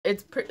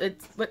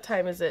It's what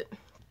time is it?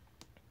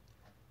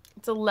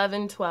 It's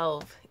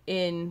 11:12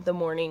 in the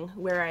morning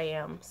where I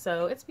am,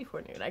 so it's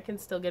before noon. I can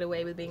still get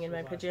away with being in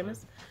my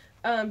pajamas.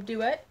 Do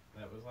what?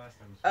 That was last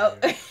time.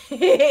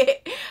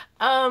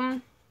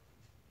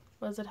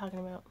 What was I talking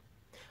about?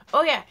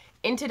 Oh yeah,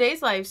 in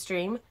today's live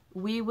stream,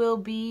 we will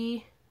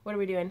be, what are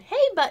we doing?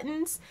 Hey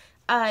Buttons!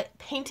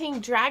 Painting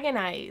dragon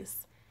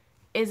eyes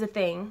is a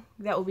thing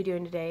that we'll be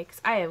doing today,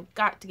 because I have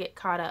got to get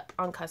caught up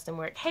on custom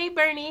work. Hey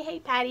Bernie, hey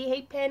Patty,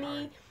 hey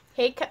Penny,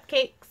 hey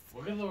Cupcakes.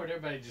 Well, good Lord,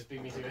 everybody just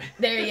beat me to it.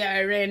 There you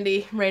are,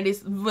 Randy.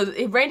 Randy's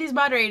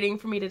moderating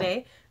for me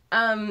today.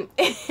 And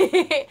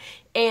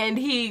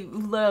he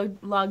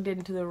logged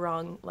into the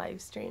wrong live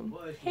stream.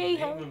 Well, if you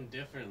name them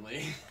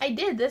differently. I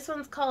did. This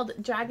one's called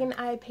Dragon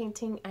Eye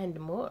Painting and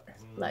More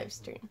live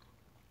stream.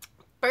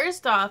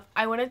 First off,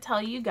 I want to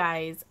tell you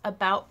guys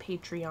about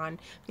Patreon. I'm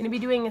going to be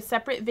doing a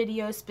separate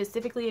video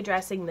specifically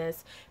addressing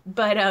this,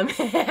 but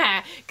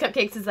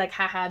Cupcakes is like,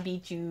 haha,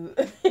 beat you.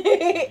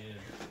 Yeah.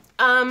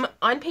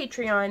 On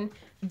Patreon,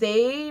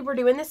 they were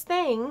doing this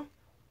thing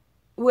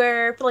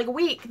where for like a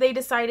week they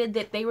decided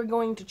that they were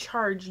going to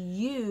charge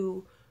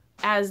you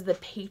as the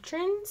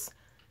patrons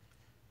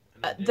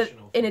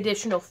an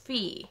additional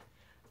fee.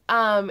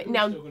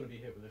 Now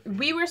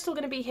we were still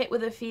going to be hit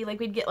with a fee. Like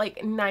we'd get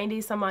like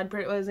 90 some odd,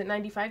 was it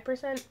 95%?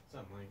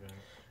 Something like that.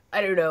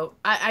 I don't know.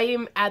 I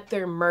am at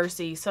their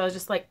mercy. So I was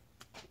just like,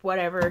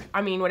 whatever.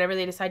 I mean, whatever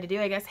they decide to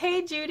do, I guess.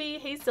 Hey Judy,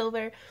 hey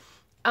Silver.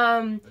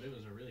 But it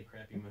was a really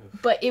crappy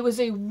move. But it was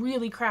a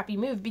really crappy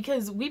move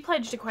because we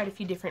pledged to quite a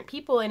few different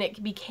people, and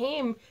it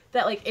became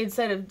that like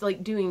instead of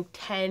like doing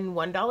 10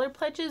 $1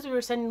 pledges, we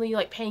were suddenly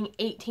like paying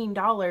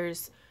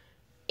 $18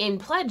 in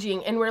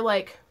pledging, and we're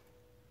like,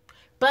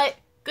 but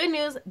good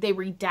news, they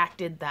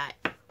redacted that.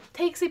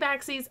 Takesy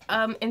backsies.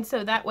 And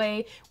so that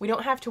way we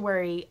don't have to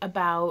worry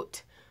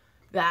about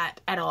that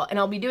at all. And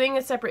I'll be doing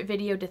a separate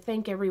video to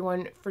thank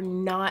everyone for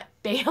not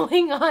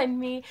bailing on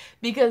me,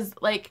 because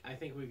like I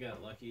think we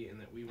got lucky in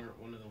that we weren't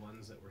one of the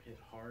ones that were hit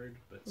hard,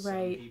 but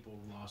some people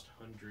lost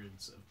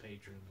hundreds of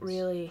patrons.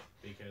 Really?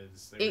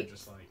 Because they were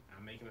just like,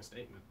 I'm making a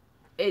statement.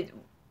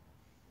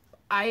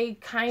 I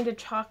kind of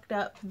chalked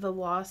up the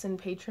loss in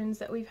patrons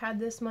that we've had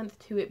this month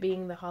to it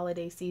being the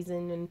holiday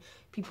season and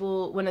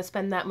people want to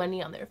spend that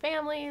money on their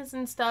families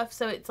and stuff.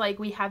 So it's like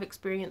we have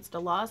experienced a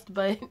loss,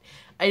 but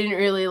I didn't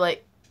really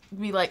like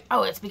be like,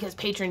 oh, it's because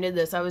Patreon did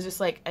this. I was just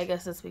like, I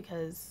guess it's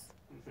because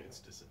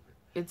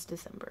it's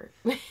December.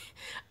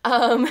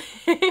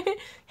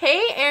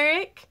 Hey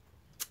Eric.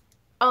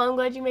 Oh, I'm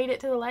glad you made it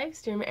to the live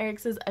stream. Eric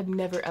says I'm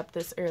never up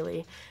this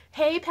early.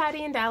 Hey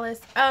Patty and Dallas.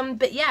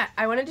 But yeah,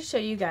 I wanted to show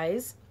you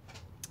guys.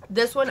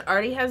 This one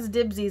already has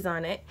dibsies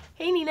on it.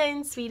 Hey Nina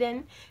in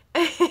Sweden.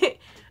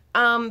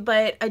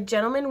 But a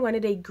gentleman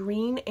wanted a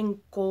green and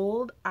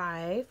gold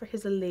eye for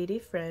his lady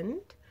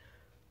friend.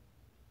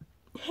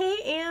 Hey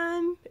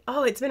Anne.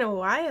 Oh, it's been a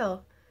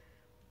while.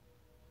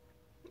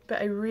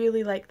 But I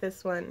really like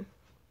this one.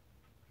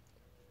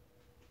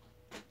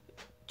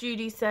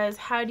 Judy says,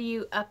 how do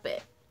you up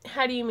it?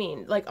 How do you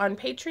mean? Like on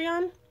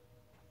Patreon?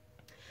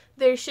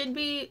 There should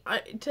be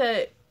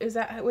is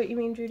that what you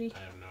mean, Judy? I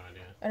have no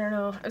idea. I don't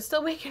know. I'm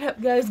still waking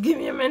up, guys. Give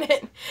me a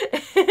minute.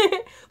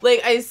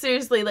 Like, I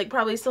seriously, like,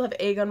 probably still have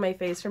egg on my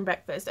face from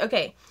breakfast.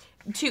 Okay.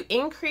 To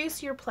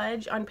increase your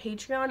pledge on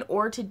Patreon,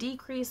 or to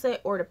decrease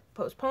it, or to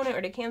postpone it,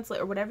 or to cancel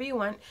it, or whatever you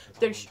want,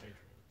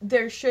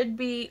 there should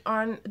be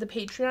on the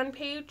Patreon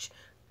page,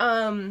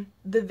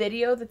 the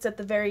video that's at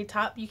the very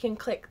top. You can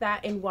click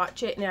that and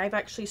watch it, and I've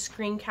actually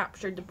screen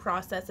captured the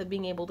process of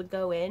being able to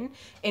go in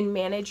and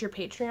manage your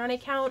Patreon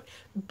account.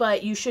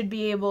 But you should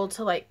be able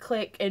to like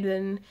click and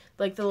then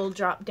like the little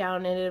drop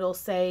down and it'll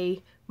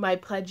say my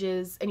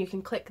pledges, and you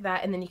can click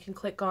that, and then you can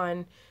click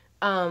on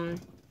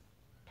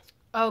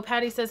oh,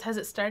 Patty says, has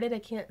it started? I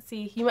can't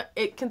see.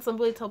 It can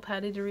simply tell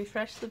Patty to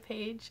refresh the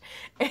page.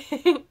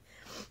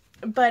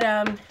 But,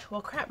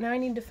 well, crap, now I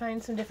need to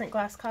find some different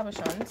glass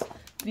cabochons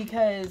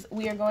because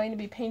we are going to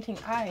be painting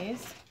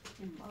eyes.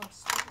 Your mom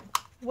started.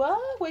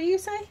 What? What do you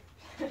say?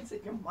 I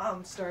said your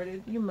mom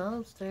started. Your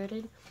mom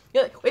started.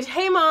 You're like, which,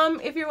 hey, Mom,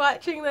 if you're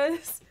watching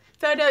this,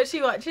 found out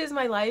she watches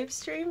my live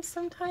streams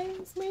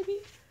sometimes, maybe?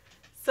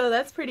 So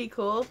that's pretty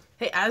cool.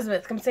 Hey,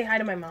 Azimuth, come say hi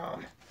to my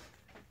mom.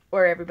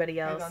 Or everybody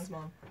else. Hey,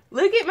 Mom.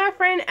 Look at my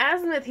friend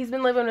Azimuth. He's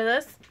been living with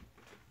us.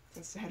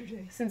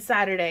 Since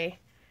Saturday.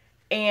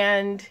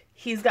 And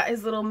he's got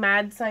his little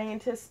mad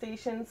scientist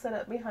station set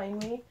up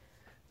behind me.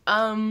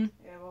 Yeah,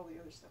 all the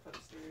other stuff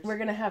upstairs. We're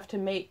gonna have to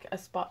make a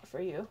spot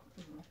for you.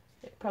 Mm-hmm.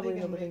 Probably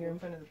in the living room. In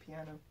front of the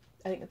piano.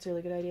 I think that's a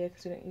really good idea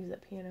because we don't use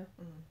that piano.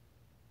 Mm-hmm.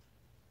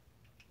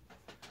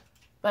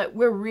 But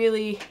we're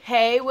really,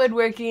 hey,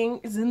 woodworking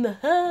is in the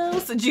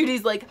house. So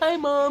Judy's like, hi,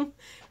 Mom.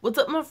 What's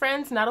up, my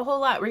friends? Not a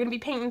whole lot. We're going to be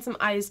painting some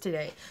eyes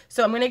today.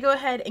 So I'm going to go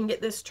ahead and get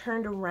this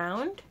turned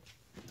around.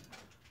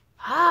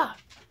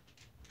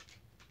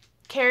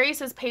 Carrie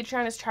says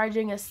Patreon is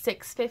charging us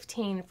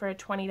 $6.15 for a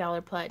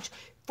 $20 pledge.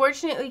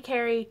 Fortunately,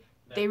 Carrie,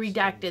 they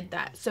redacted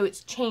that. So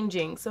it's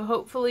changing. So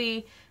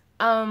hopefully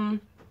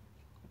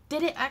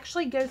Did it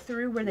actually go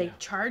through where they No.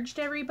 charged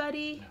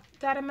everybody No.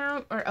 that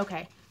amount? Or,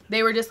 okay.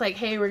 They were just like,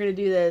 hey, we're going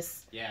to do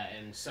this. Yeah,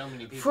 and so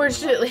many people.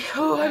 Fortunately,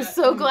 were like, I'm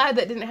so glad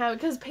that didn't happen,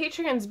 because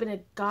Patreon's been a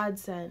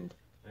godsend.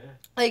 Yeah.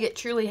 Like, it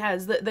truly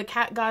has. The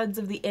cat gods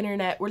of the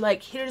internet were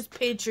like, here's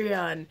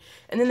Patreon.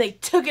 And then they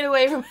took it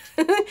away from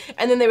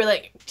and then they were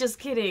like, just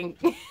kidding.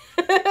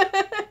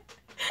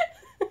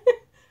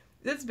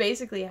 That's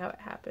basically how it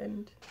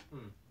happened.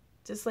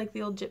 Just like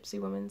the old gypsy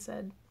woman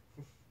said.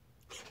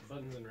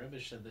 Buttons and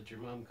Rubbish said that your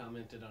mom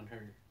commented on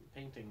her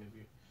painting of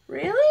you.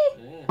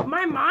 Really? Yeah.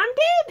 My mom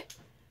did?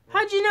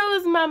 How'd you know it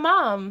was my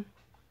mom?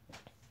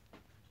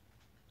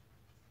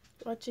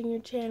 Watching your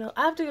channel.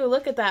 I have to go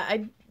look at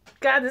that.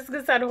 God, this is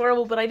going to sound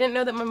horrible, but I didn't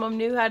know that my mom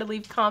knew how to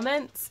leave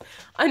comments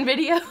on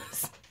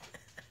videos.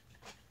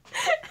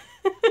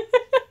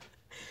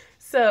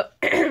 So.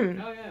 Oh,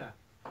 yeah.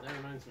 That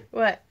reminds me.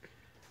 What?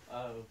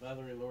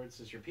 Valerie Lord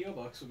says your P.O.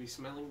 box will be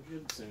smelling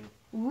good soon.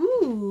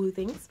 Ooh,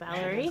 thanks,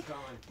 Valerie.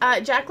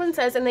 Jacqueline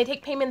says, and they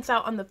take payments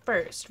out on the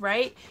 1st,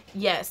 right?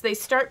 Yes, they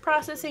start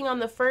processing on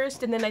the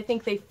 1st, and then I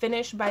think they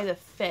finish by the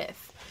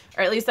 5th.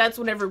 Or at least that's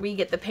whenever we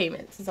get the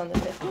payments, is on the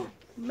 5th.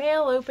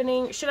 Mail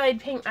opening. Should I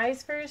paint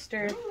eyes first,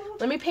 or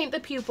let me paint the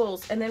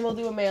pupils, and then we'll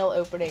do a mail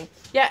opening.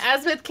 Yeah,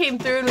 Asmith came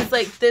through and was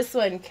like, this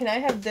one, can I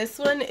have this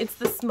one? It's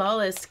the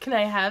smallest. Can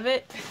I have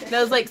it? And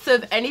I was like, so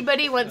if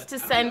anybody wants to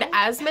send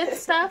Asmith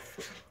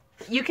stuff,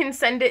 you can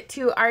send it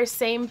to our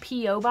same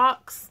P.O.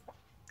 box.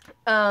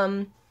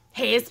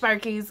 Hey,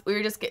 Sparkies. We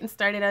were just getting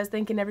started. I was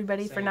thanking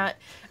everybody for not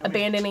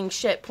abandoning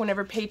ship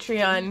whenever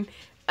Patreon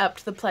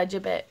upped the pledge a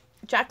bit.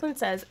 Jacqueline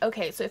says,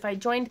 okay, so if I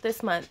joined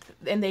this month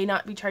and they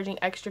not be charging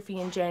extra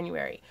fee in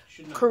January.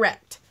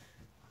 Correct.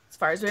 As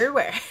far as we're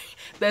aware.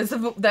 That's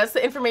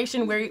the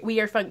information we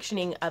are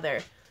functioning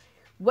other.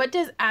 What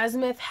does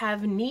Asmith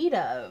have need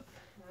of?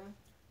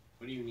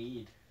 What do you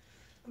need?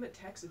 I'm a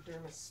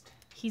taxidermist.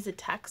 He's a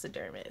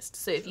taxidermist.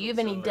 So if you have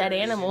any dead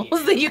animals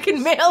that you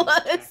can mail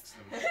us.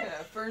 Yeah,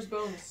 furs,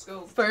 bones,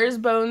 skulls. Furs,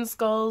 bones,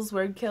 skulls,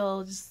 word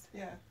kill, just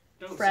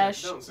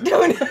fresh.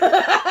 Don't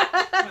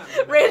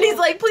Randy's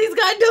like, please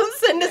God, don't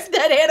send us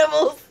dead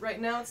animals.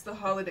 Right now it's the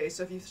holiday,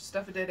 so if you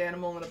stuff a dead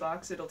animal in a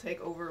box, it'll take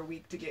over a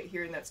week to get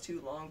here, and that's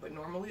too long. But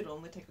normally it'll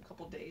only take a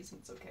couple days, and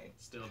it's okay.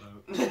 Still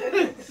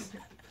don't.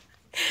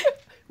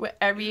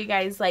 Whatever you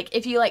guys like.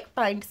 If you like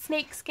find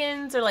snake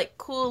skins or like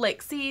cool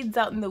like seeds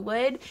out in the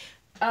wood,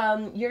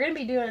 you're gonna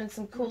be doing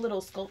some cool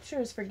little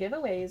sculptures for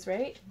giveaways,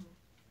 right?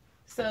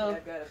 So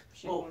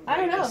I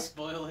don't know.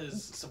 Spoil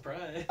his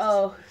surprise.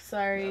 Oh,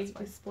 sorry,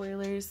 No,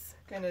 spoilers.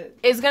 Kinda.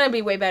 It's gonna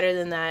be way better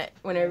than that.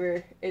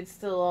 Whenever it's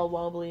still all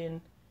wobbly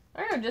and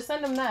I don't know, just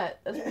send them that.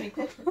 That's pretty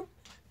cool.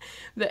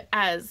 But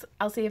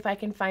I'll see if I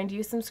can find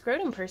you some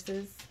scrotum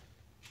purses.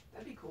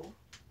 That'd be cool.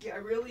 Yeah, I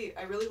really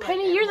like.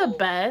 Penny, you're the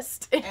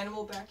best.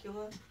 Animal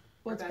bacula.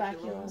 What's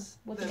bacula?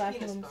 What's the baculums?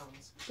 penis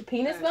bones. The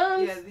penis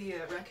bones? Yeah,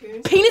 the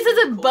raccoons.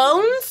 Penises and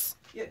bones?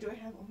 Yeah, do I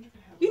have one?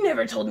 You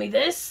never told me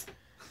this.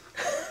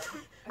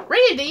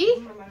 Randy! I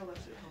might have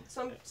left it at home.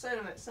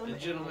 Some The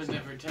gentleman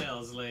never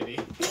tells, lady.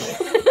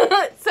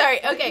 Sorry,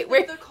 okay,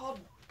 They're called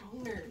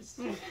boners.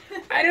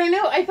 I don't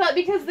know, I thought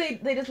because they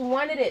just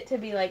wanted it to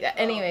be like that.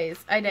 Anyways,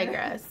 I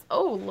digress.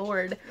 Oh,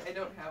 Lord. I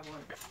don't have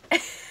one.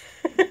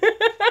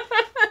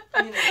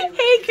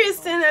 Hey,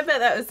 Kristen, I bet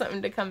that was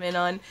something to come in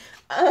on.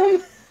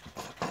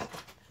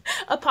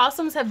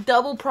 Opossums have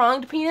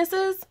double-pronged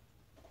penises?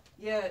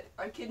 Yeah,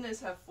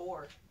 echidnas have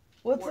 4.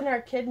 What's an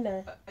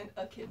echidna? An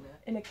echidna.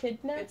 An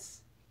echidna?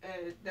 It's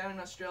down in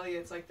Australia.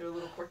 It's like their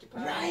little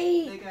porcupine.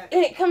 Right.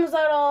 And it comes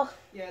out all.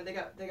 Yeah, they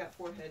got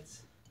 4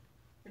 heads.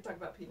 We're talking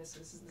about penises.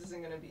 This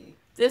isn't gonna be.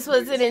 This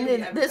wasn't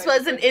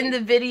in the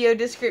video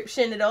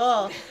description at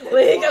all.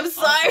 Like, I'm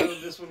sorry.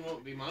 Also, this one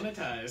won't be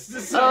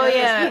monetized. Oh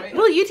yeah.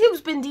 Well,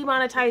 YouTube's been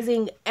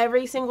demonetizing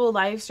every single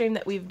live stream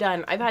that we've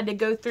done. I've had to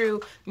go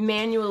through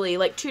manually,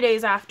 like 2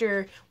 days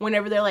after,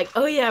 whenever they're like,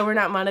 "Oh yeah, we're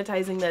not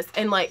monetizing this,"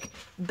 and like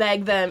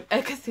beg them.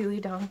 A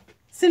Cthulhu Dom,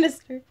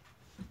 sinister.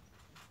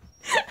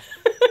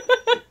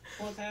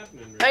 What's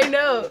happening? I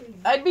know.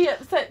 I'd be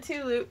upset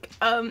too, Luke.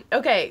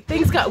 Okay,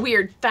 things got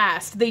weird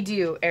fast. They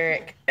do,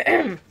 Eric.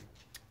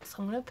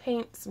 So I'm gonna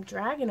paint some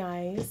dragon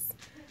eyes.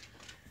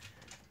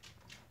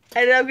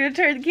 And I'm gonna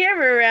turn the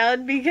camera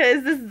around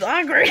because this is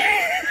awkward.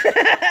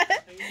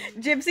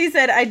 Gypsy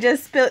said I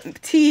just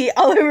spilled tea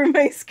all over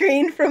my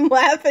screen from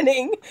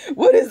laughing.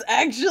 What is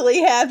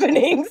actually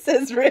happening,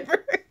 says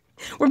River.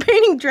 We're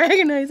painting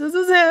dragon eyes. This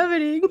is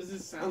happening. What does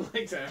it sound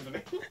like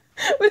happening?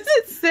 What does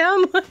it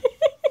sound like?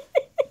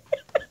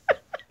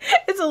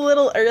 It's a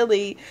little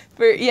early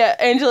for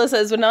Angela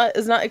says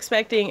is not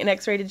expecting an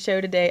X-rated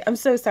show today. I'm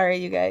so sorry,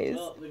 you guys.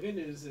 Well, the good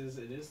news is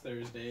it is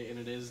Thursday and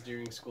it is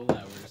during school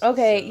hours.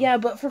 Okay, so yeah,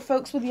 but for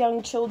folks with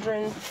young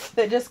children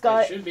that just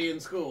got should be in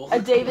school. a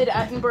David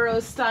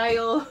Attenborough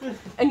style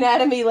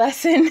anatomy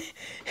lesson.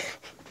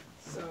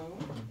 So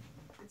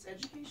it's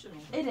educational.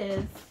 It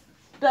is.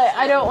 But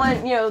I don't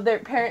want, their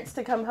parents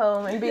to come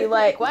home and be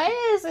like, why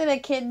isn't a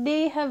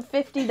kidney have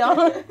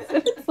 $50?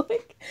 And it's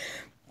like...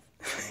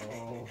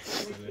 Oh,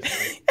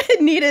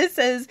 Nita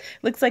says,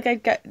 looks like I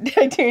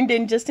turned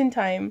in just in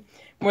time.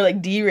 More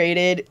like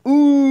D-rated.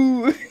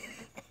 Ooh.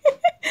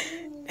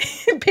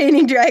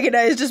 Painting dragon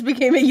eyes just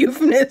became a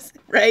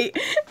euphemism, right?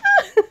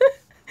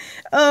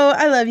 Oh,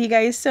 I love you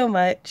guys so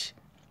much.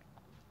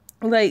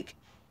 Like,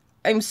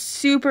 I'm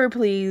super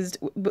pleased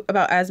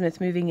about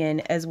Azimuth moving in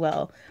as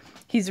well.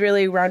 He's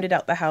really rounded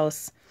out the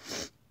house.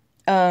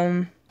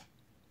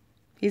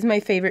 He's my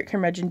favorite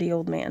curmudgeon-y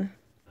old man.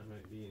 I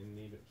might be in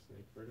need of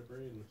snake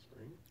vertebrae in the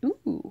spring.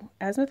 Ooh,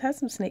 Azimuth has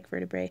some snake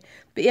vertebrae.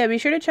 But yeah, be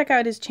sure to check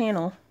out his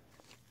channel.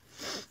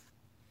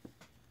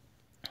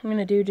 I'm going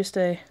to do just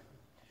a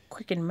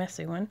quick and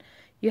messy one.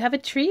 You have a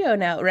trio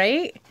now,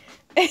 right?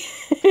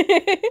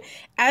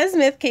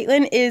 Azimuth,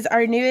 Caitlin, is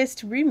our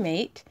newest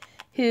roommate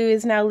who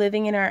is now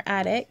living in our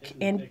attic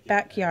and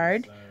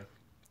backyard.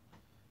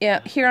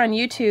 Yeah, here on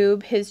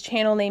YouTube, his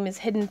channel name is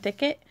Hidden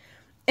Thicket.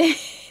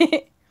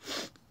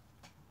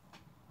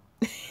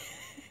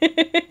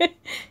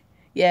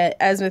 Yeah,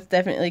 Azimuth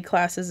definitely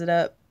classes it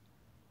up.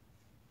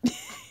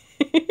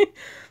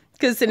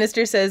 Because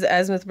Sinister says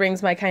Azimuth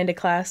brings my kind of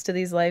class to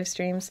these live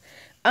streams.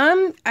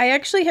 I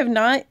actually have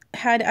not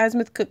had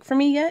Azimuth cook for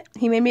me yet.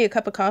 He made me a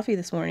cup of coffee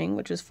this morning,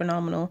 which was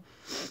phenomenal.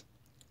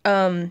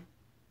 Kind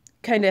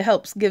of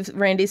helps give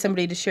Randy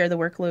somebody to share the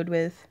workload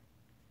with,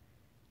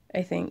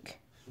 I think.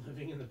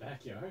 Living in the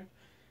backyard?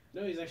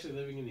 No, he's actually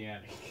living in the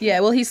attic. Yeah,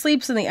 well, he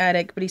sleeps in the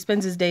attic, but he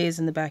spends his days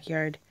in the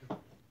backyard.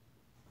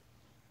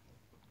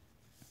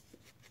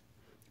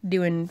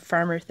 Doing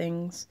farmer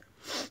things.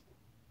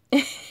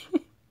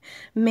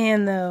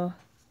 Man, though.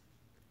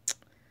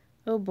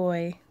 Oh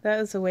boy, that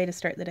was a way to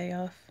start the day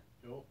off.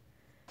 Cool.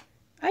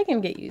 I can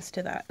get used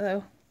to that,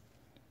 though.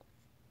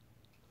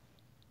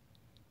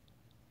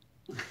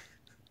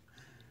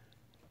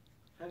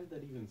 How did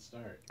that even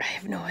start? I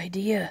have no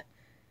idea.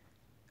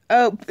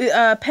 Oh,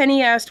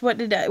 Penny asked, what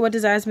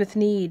does Azimuth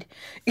need?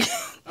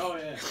 Oh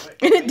yeah,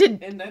 and it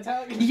did. And that's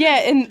how. Yeah,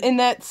 and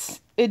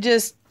that's it.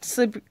 Just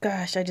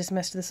Gosh, I just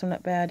messed this one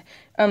up bad.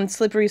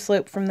 Slippery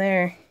slope from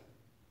there.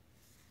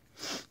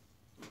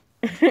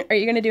 Are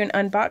you gonna do an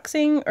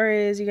unboxing or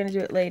is you gonna do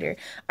it later?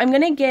 I'm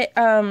gonna get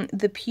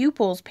the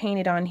pupils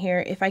painted on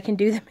here if I can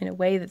do them in a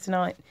way that's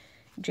not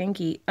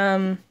janky.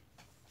 And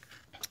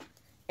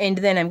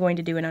then I'm going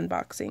to do an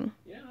unboxing.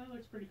 Yeah, that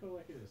looks pretty cool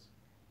like it is.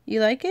 You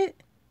like it?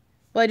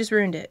 Well, I just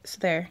ruined it, so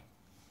there.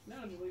 No,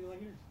 just leave it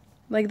like it is.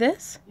 Like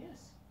this?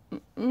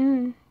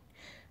 Yes.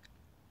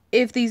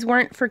 If these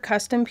weren't for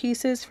custom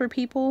pieces for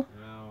people.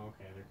 Oh,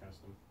 okay, they're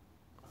custom.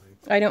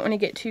 Fine. I don't want to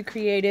get too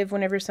creative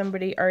whenever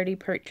somebody already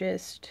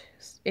purchased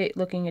it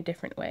looking a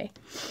different way.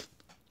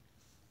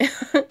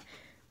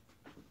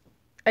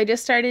 I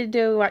just started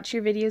to watch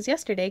your videos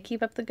yesterday.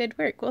 Keep up the good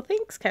work. Well,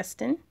 thanks,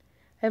 Keston.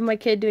 I have my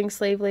kid doing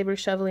slave labor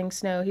shoveling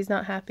snow. He's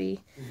not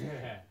happy.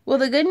 Yeah. Well,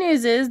 the good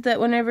news is that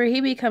whenever he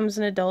becomes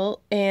an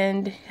adult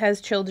and has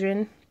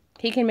children,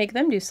 he can make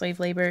them do slave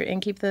labor and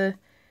keep the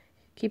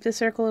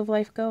circle of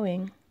life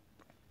going.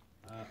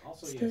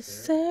 Also, it's yes, the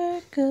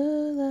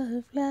circle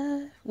of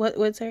life.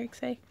 What's Eric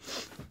say?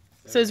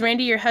 So is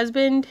Randy your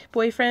husband,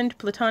 boyfriend,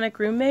 platonic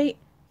roommate?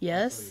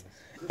 Yes.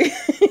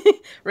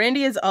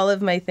 Randy is all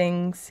of my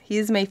things. He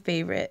is my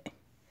favorite.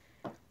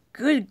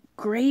 Good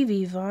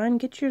gravy, Vaughn.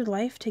 Get your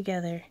life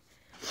together.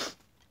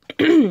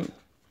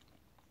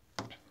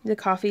 The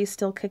coffee is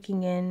still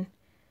cooking in.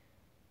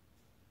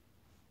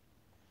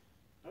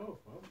 Oh,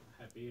 well,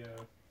 happy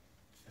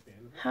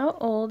anniversary. How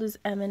old is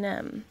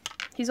Eminem?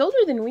 He's older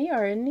than we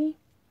are, isn't he?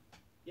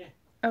 Yeah.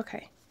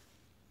 Okay.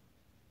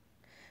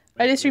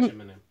 Wait, I just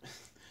Eminem?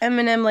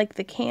 Eminem like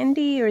the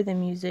candy or the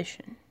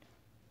musician?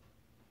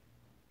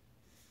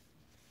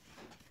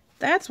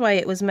 That's why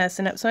it was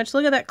messing up so much.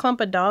 Look at that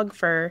clump of dog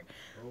fur.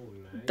 Oh,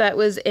 nice. That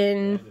was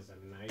in... That is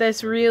a nice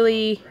this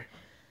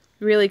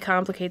really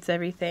complicates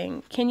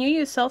everything. Can you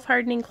use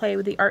self-hardening clay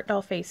with the art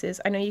doll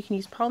faces? I know you can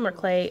use polymer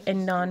clay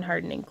and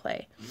non-hardening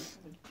clay.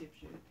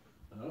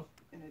 Oh.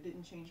 And I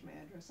didn't change my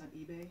address on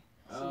eBay.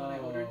 So when I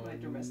ordered my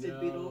domestic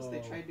beetles, they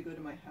tried to go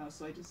to my house,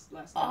 so I just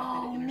last night I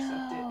had to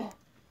intercept it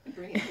and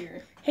bring it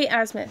here. Hey,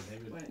 Azimuth,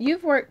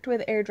 you've worked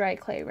with air dry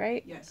clay,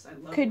 right? Yes, I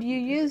love it. Could you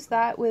use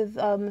that with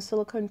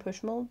silicone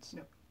push molds?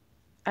 No.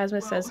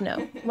 Azimuth says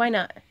no. Why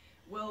not?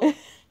 Well,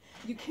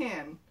 you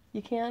can.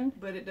 You can?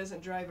 But it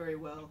doesn't dry very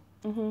well.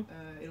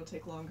 It'll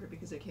take longer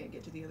because I can't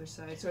get to the other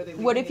side. So are they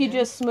what if you in?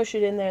 just smush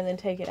it in there and then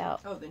take it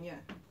out? Oh, then yeah.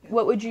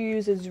 What would you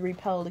use as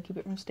repel to keep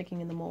it from sticking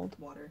in the mold?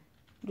 Water.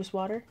 Just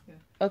water? Yeah.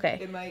 Okay.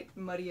 It might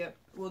muddy up.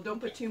 Well, don't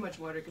put too much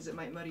water because it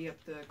might muddy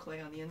up the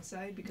clay on the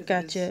inside. Because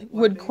Gotcha.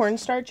 Would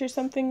cornstarch or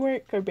something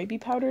work, or baby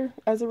powder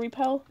as a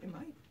repel? It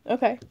might.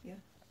 Okay. Yeah.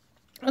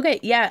 Okay.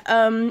 Yeah.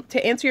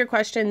 To answer your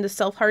question, the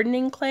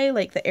self-hardening clay,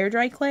 like the air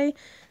dry clay,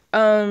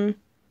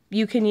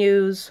 you can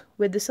use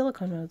with the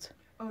silicone modes.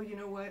 Oh, you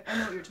know what? I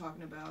know what you're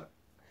talking about.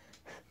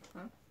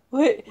 Huh?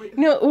 What? Wait.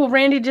 No. Well,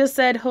 Randy just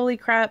said, "Holy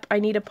crap! I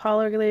need a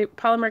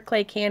polymer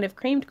clay can of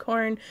creamed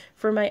corn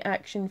for my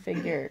action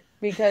figure."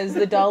 because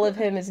the doll of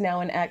him is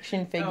now an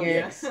action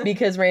figure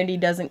because Randy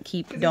doesn't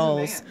keep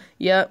dolls.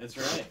 Yep. That's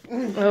right.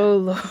 Oh,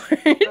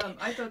 Lord.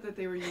 I thought that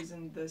they were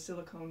using the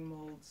silicone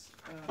molds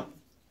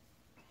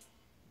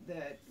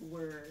that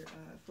were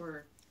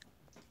for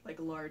like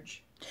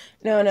large.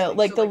 No,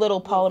 like so the like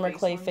little polymer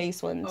clay ones.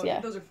 face ones. Oh, yeah.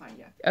 Those are fine.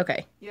 Yeah.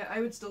 Okay. Yeah,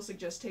 I would still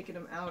suggest taking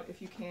them out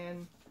if you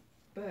can,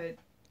 but.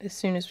 As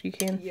soon as you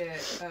can. Yeah,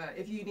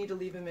 if you need to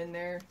leave them in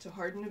there to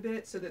harden a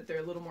bit so that they're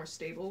a little more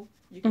stable,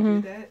 you can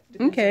do that.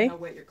 Depends on how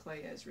wet your clay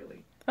is,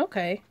 really.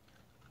 Okay.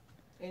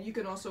 And you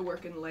can also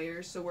work in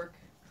layers, so put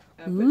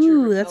Ooh,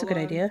 your that's a good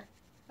on. idea.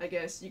 I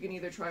guess you can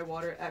either try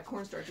water.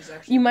 Cornstarch is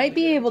actually. You might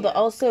be able to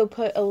also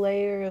put a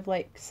layer of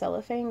like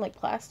cellophane, like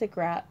plastic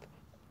wrap,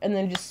 and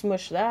then just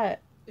smush that.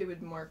 It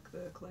would mark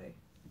the clay.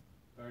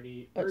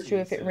 That's true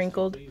if it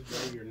wrinkled. Please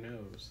blow your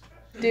nose.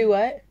 Do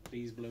what?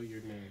 Please blow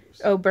your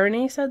nose. Oh,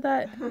 Bernie said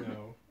that?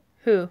 No.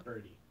 Who?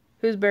 Birdie.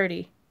 Who's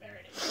Birdie?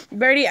 Birdie.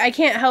 Birdie, I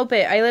can't help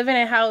it. I live in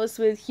a house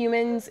with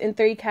humans and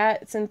 3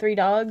 cats and 3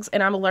 dogs,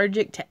 and I'm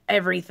allergic to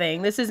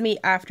everything. This is me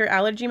after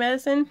allergy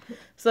medicine.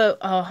 So,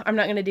 I'm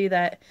not going to do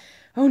that.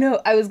 Oh, no.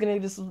 I was going to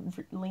just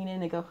lean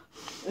in and go.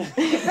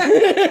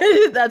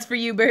 That's for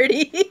you,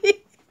 Birdie.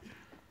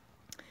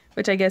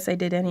 Which I guess I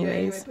did anyways. Yeah,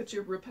 anyway, put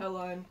your rappel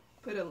on.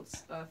 Put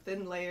a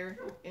thin layer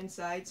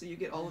inside so you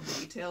get all of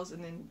the details,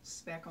 and then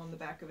smack on the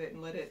back of it and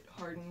let it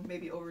harden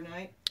maybe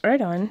overnight.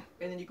 Right on.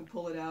 And then you can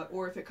pull it out,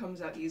 or if it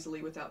comes out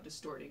easily without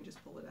distorting,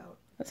 just pull it out.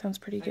 That sounds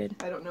pretty good.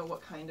 I don't know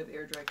what kind of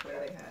air dry clay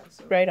they have.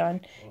 So. Right on.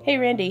 Hey,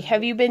 Randy,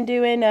 have you been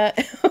doing...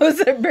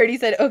 Birdie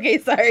said, okay,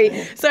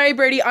 sorry. Sorry,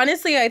 Birdie.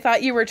 Honestly, I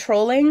thought you were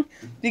trolling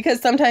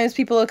because sometimes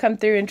people will come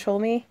through and troll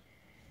me.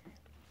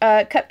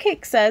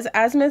 Cupcake says,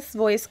 Azimuth's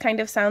voice kind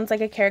of sounds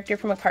like a character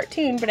from a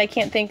cartoon, but I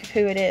can't think of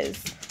who it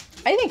is.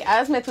 I think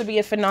Azimuth would be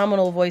a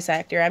phenomenal voice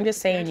actor. I'm just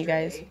saying, you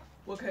guys.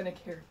 What kind of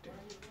character?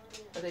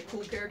 Are they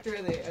cool character?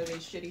 Are they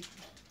shitty?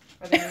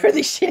 Are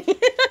they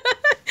shitty?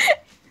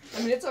 I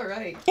mean, it's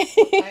alright.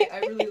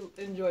 I really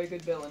enjoy a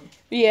good villain.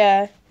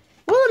 Yeah.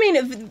 Well, I mean,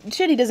 if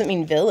shitty doesn't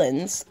mean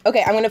villains.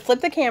 Okay, I'm going to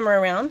flip the camera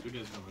around.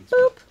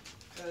 Boop.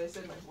 They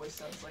said my voice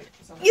sounds like...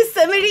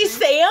 Yosemite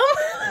Sam?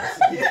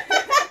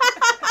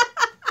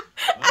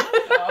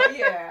 Oh,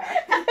 yeah.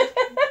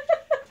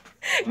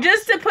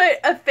 Just to put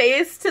a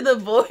face to the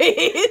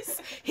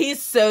voice.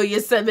 He's so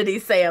Yosemite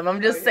Sam.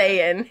 I'm just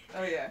saying.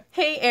 Oh, yeah.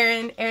 Hey,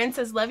 Aaron. Aaron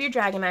says, love your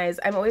dragon eyes.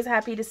 I'm always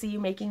happy to see you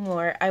making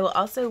more. I will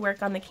also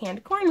work on the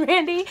canned corn,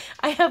 Randy.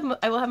 I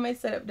will have my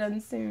setup done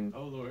soon.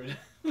 Oh, Lord.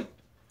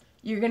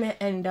 You're going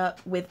to end up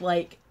with,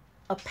 like,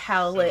 a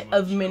palette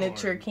of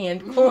miniature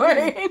canned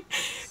corn.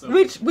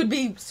 Which would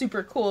be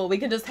super cool. We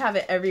could just have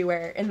it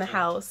everywhere in the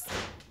house.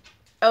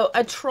 Oh,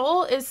 a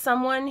troll is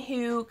someone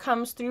who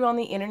comes through on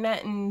the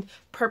internet and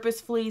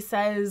purposefully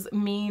says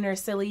mean or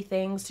silly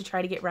things to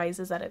try to get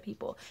rises out of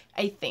people.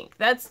 I think.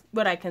 That's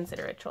what I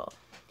consider a troll.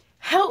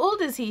 How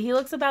old is he? He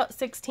looks about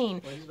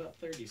 16. Well, he's about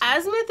 30.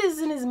 Azimuth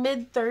is in his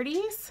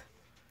mid-30s.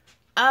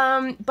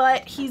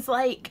 But he's,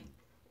 like,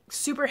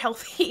 super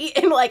healthy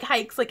and, like,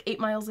 hikes, like, 8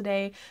 miles a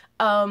day.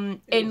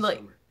 In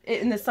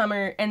the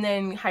summer, and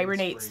then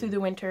hibernates through the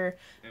winter.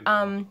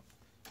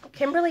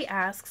 Kimberly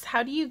asks,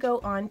 how do you go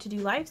on to do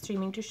live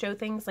streaming to show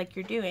things like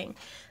you're doing?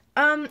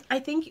 I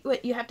think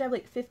you have to have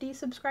like 50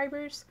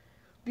 subscribers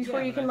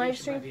before you can live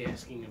stream. Might be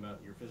asking about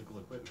your physical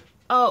equipment.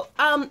 Oh,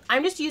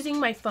 I'm just using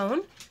my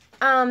phone.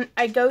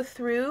 I go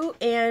through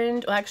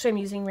and, well, actually I'm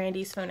using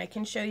Randy's phone. I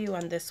can show you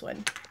on this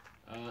one.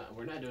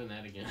 We're not doing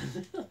that again.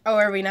 Oh,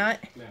 are we not?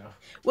 No.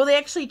 Well, they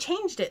actually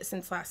changed it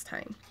since last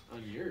time.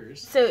 On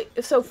yours?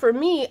 So for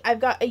me, I've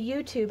got a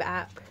YouTube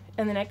app,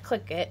 and then I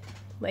click it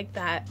like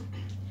that.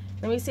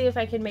 Let me see if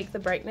I can make the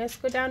brightness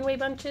go down way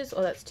bunches.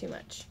 Oh, that's too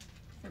much.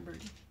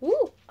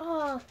 Ooh,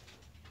 oh.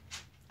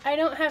 I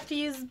don't have to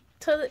use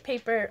toilet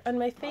paper on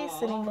my face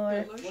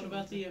anymore. What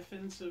about the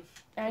offensive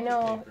I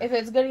know. paper? If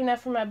it's good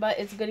enough for my butt,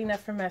 it's good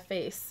enough for my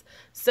face.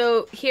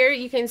 So here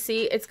you can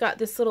see it's got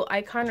this little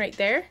icon right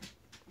there.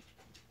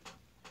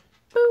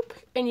 Boop.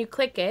 And you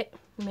click it.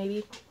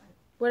 Maybe.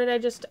 What did I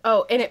just...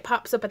 Oh, and it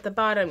pops up at the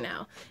bottom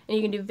now. And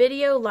you can do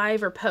video,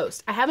 live, or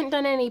post. I haven't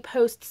done any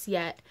posts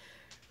yet.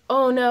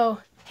 Oh, no.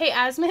 Hey,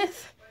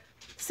 Azimuth.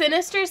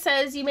 Sinister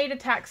says you made a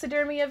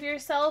taxidermy of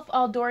yourself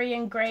all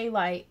Dorian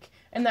Gray-like.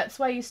 And that's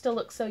why you still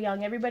look so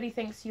young. Everybody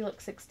thinks you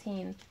look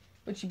 16.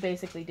 Which you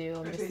basically do,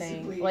 I'm just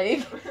saying.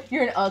 Like,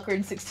 you're an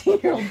awkward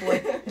 16-year-old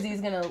boy. Because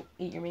he's going to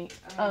eat your meat.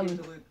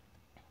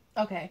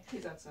 Okay.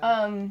 He's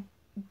outside.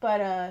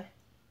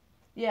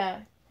 Yeah.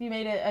 You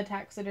made a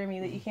taxidermy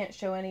that you can't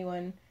show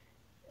anyone.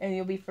 And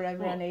you'll be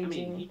forever unaging. I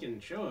mean, he can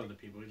show other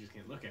people, he just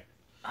can't look at it.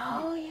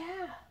 Oh,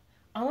 yeah.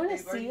 I want to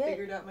see it. They've already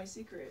figured out my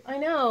secret. I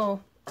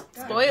know.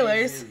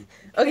 Spoilers.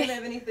 Okay. Can't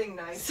have anything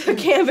nice. So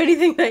can't have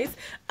anything nice.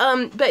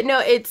 But no,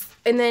 it's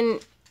and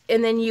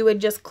then you would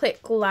just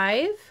click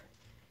live,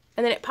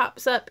 and then it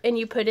pops up and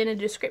you put in a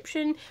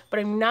description. But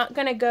I'm not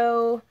gonna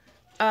go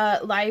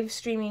live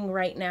streaming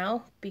right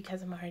now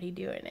because I'm already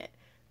doing it.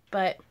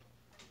 But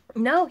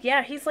no,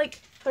 yeah, he's like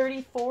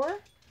 34.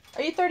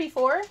 Are you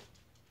 34?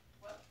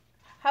 What?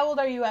 How old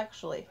are you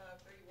actually?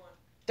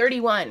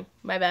 31.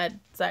 My bad.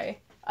 Sorry.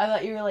 I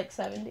thought you were like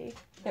 70.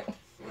 Well,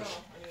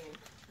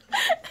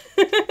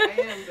 I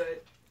am,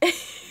 but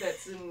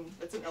that's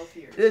in elf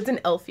years. It's in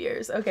elf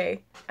years.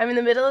 Okay. I'm in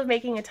the middle of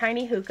making a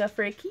tiny hookah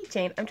for a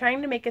keychain. I'm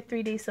trying to make a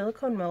 3D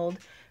silicone mold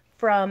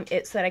from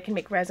it so that I can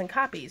make resin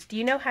copies. Do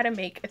you know how to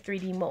make a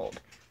 3D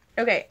mold?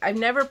 Okay, I've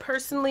never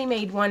personally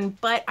made one,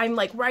 but I'm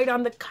like right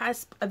on the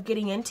cusp of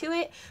getting into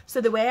it. So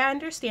the way I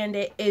understand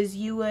it is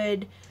you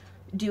would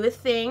do a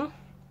thing,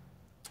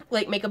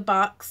 like make a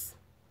box,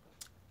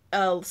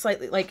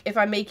 slightly, like if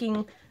I'm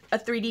making a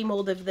 3D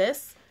mold of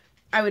this,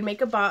 I would make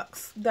a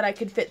box that I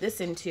could fit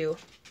this into,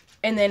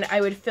 and then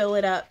I would fill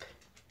it up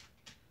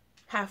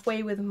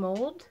halfway with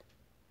mold,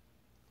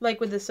 like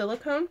with the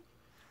silicone,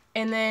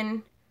 and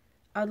then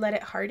I'd let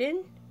it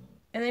harden.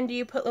 And then do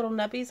you put little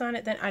nubbies on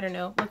it? Then I don't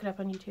know. Look it up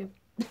on YouTube.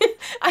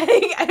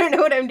 I don't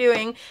know what I'm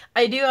doing.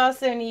 I do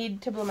also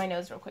need to blow my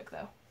nose real quick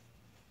though.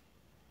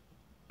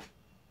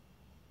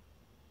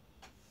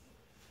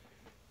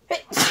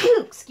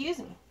 Excuse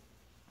me.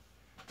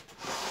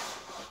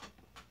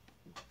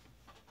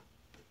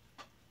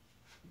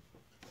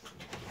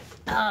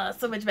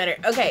 So much better.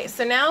 Okay,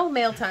 so now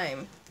mail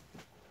time.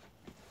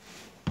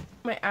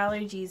 My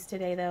allergies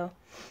today though.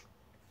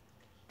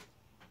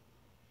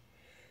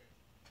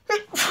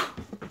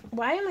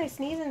 Why am I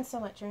sneezing so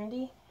much,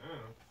 Randy?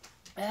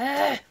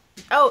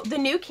 Oh, the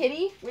new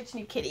kitty? Which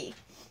new kitty?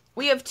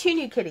 We have 2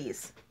 new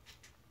kitties.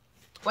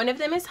 One of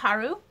them is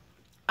Haru,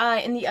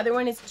 and the other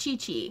one is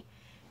Chi-Chi.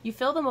 You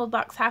fill the mold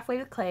box halfway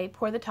with clay,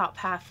 pour the top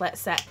half, let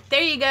set.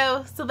 There you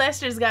go.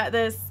 Sylvester's got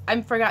this.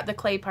 I forgot the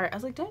clay part. I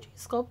was like, don't you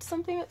sculpt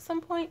something at some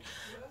point?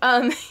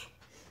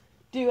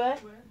 Do what?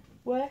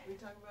 What?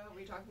 Were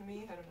you talking to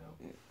me? I don't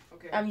know.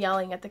 Okay. I'm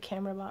yelling at the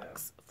camera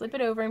box. Yeah. Flip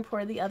it over and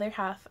pour the other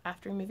half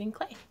after removing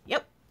clay.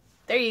 Yep.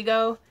 There you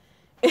go.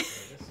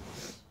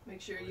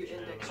 Make sure you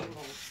index your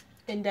mold.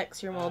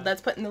 Index your mold.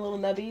 That's putting the little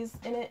nubbies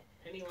in it.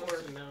 Anyone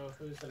wants to know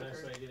who's the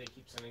nice lady that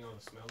keeps sending all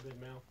the smell good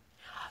mail?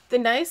 The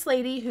nice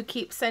lady who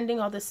keeps sending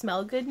all the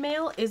smell good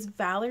mail is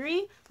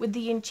Valerie with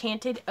the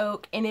Enchanted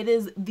Oak, and it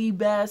is the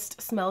best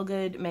smell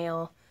good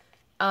mail.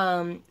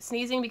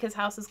 Sneezing because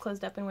house is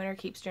closed up in winter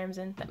keeps germs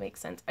in. That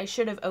makes sense. I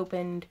should have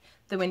opened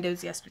the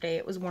windows yesterday.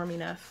 It was warm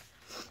enough.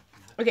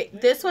 Okay,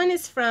 this one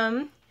is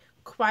from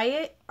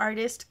Quiet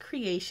Artist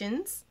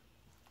Creations.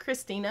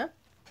 Christina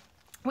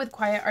with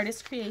Quiet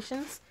Artist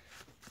Creations.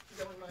 Is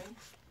that one mine?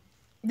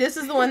 This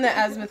is the one that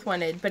Asmith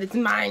wanted, but it's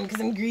mine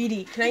because I'm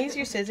greedy. Can I use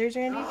your scissors,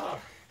 Randy?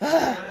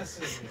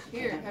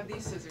 Here, have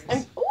these scissors.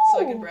 So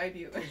I can bribe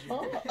you.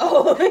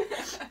 Oh.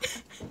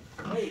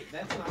 Wait,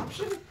 that's an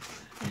option?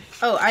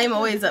 Oh, I am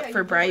always up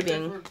for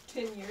bribing. For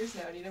 10 years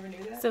now. You never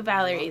knew that? So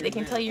Valerie, they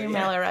can tell your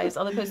mail arrives.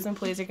 All the postal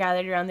employees are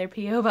gathered around their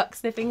P.O. box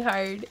sniffing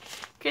hard.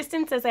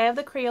 Kristen says, I have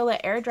the Crayola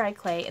air dry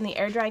clay and the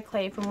air dry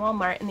clay from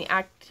Walmart and the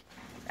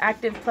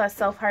Active Plus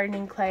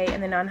self-hardening clay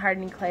and the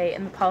non-hardening clay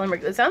and the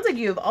polymer. It sounds like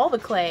you have all the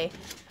clay.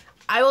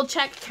 I will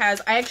check,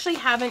 Kaz. I actually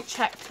haven't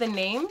checked the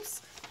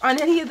names on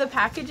any of the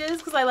packages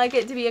because I like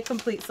it to be a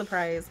complete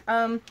surprise.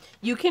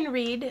 You can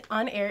read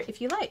on air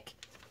if you like.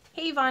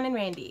 Hey, Yvonne and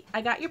Randy,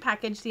 I got your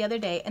package the other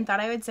day and thought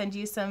I would send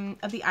you some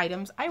of the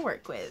items I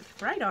work with.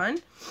 Right on.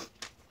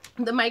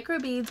 The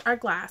microbeads are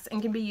glass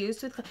and can be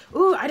used with...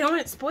 Ooh, I don't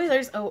want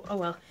spoilers. Oh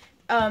well.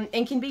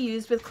 And can be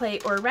used with clay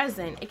or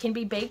resin. It can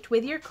be baked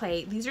with your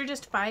clay. These are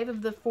just 5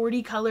 of the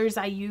 40 colors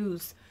I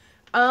use.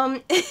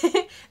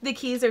 The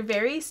keys are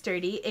very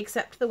sturdy,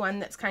 except the one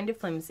that's kind of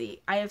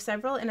flimsy. I have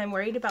several and I'm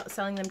worried about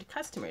selling them to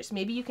customers.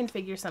 Maybe you can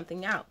figure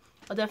something out.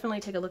 I'll definitely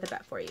take a look at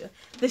that for you.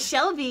 The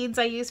shell beads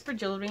I use for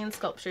jewelry and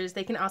sculptures.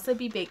 They can also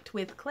be baked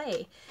with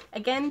clay.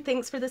 Again,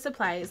 thanks for the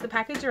supplies. The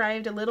package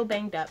arrived a little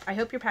banged up. I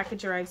hope your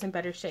package arrives in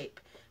better shape.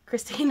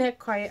 Christina,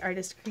 Quiet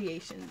Artist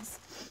Creations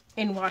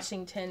in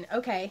Washington.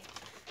 Okay.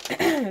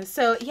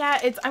 So yeah,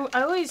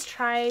 I always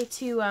try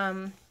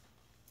to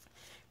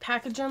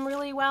package them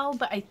really well,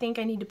 but I think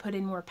I need to put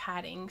in more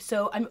padding.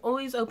 So I'm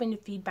always open to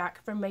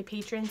feedback from my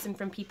patrons and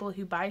from people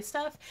who buy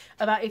stuff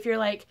about if you're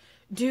like,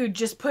 dude,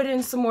 just put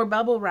in some more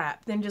bubble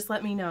wrap, then just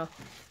let me know.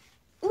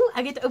 Ooh,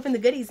 I get to open the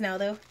goodies now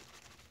though.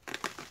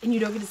 And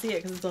you don't get to see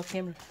it because it's off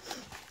camera.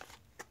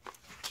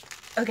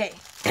 Okay,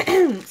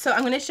 so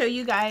I'm going to show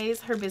you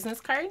guys her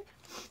business card.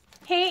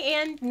 Hey,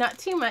 and not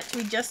too much.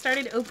 We just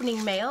started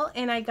opening mail,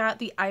 and I got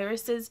the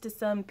irises to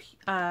some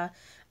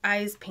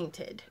eyes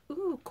painted.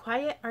 Ooh,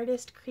 Quiet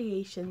Artist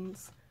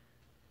Creations.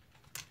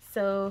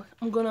 So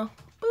I'm going to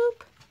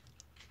boop.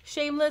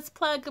 Shameless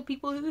plug of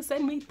people who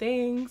send me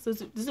things.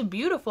 This is a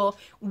beautiful,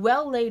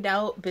 well laid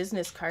out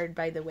business card,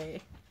 by the way.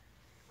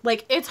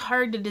 Like, it's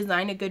hard to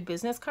design a good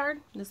business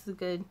card. This is a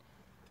good...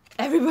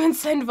 Everyone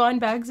send Vaughn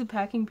bags of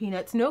packing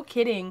peanuts. No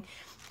kidding.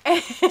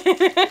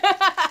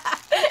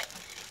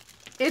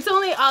 It's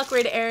only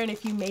awkward, Aaron,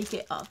 if you make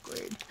it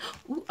awkward.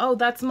 Ooh, oh,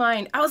 that's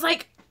mine. I was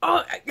like,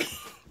 oh.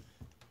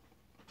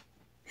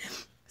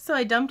 So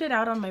I dumped it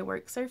out on my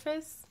work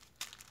surface.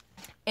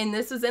 And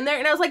this was in there.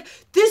 And I was like,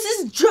 this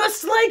is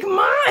just like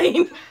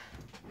mine.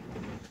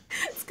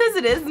 It's because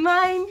it is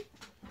mine.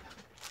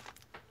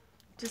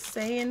 Just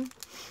saying.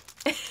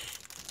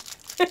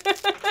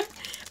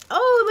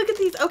 Oh, look at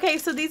these. Okay,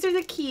 so these are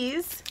the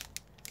keys.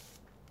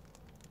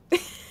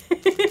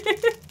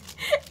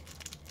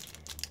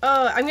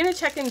 Oh, I'm going to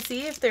check and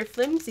see if they're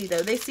flimsy,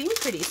 though. They seem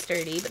pretty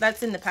sturdy, but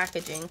that's in the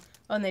packaging.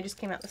 Oh, and they just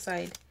came out the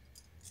side.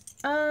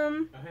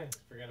 Okay,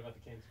 forgot about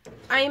the cans.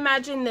 I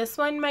imagine this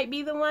one might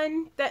be the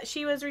one that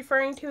she was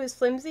referring to as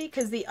flimsy,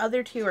 because the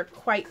other two are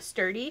quite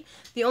sturdy.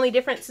 The only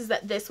difference is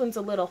that this one's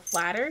a little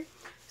flatter.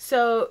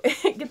 So,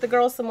 get the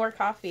girls some more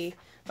coffee.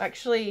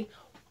 Actually,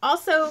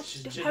 also,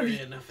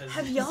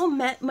 have y'all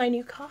met my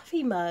new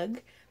coffee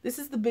mug? This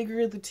is the bigger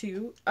of the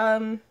two.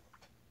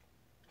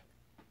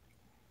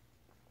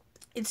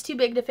 It's too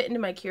big to fit into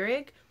my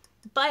Keurig,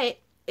 but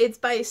it's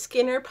by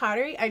Skinner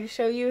Pottery. I'd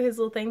show you his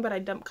little thing, but I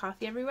dump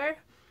coffee everywhere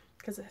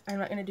because I'm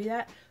not going to do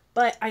that.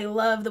 But I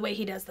love the way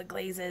he does the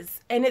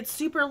glazes, and it's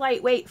super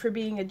lightweight for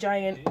being a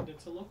giant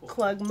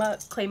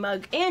clay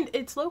mug, and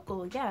it's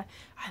local. Yeah,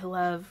 I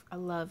love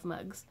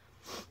mugs.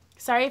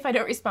 Sorry if I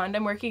don't respond.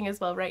 I'm working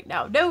as well right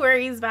now. No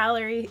worries,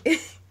 Valerie.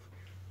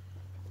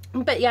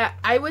 But yeah,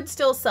 I would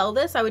still sell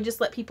this. I would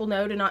just let people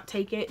know to not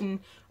take it and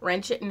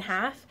wrench it in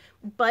half.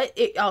 But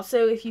it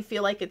also, if you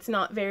feel like it's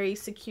not very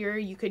secure,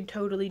 you could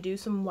totally do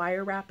some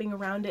wire wrapping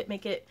around it.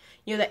 Make it,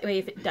 you know, that way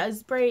if it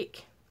does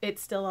break,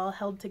 it's still all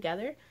held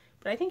together.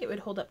 But I think it would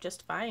hold up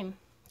just fine.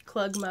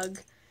 Klug mug.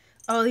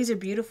 Oh, these are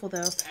beautiful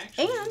though.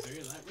 Actually, and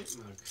very lightweight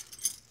mug.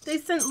 They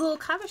sent little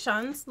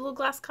cabochons, little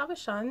glass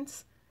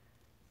cabochons,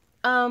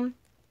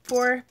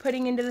 for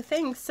putting into the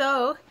thing.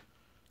 So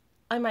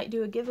I might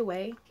do a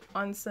giveaway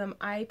on some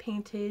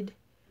eye-painted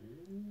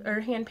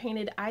or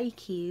hand-painted eye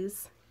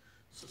keys.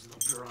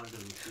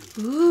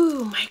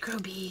 Ooh, micro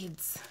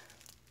beads.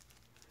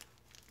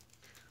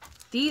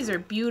 These are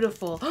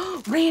beautiful.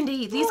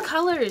 Randy, these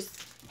colors.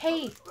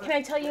 Hey, can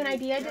I tell you an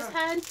idea I just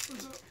had?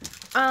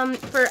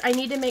 I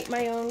need to make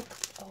my own.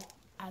 Oh,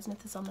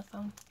 Asmith is on the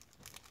phone,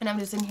 and I'm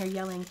just in here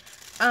yelling.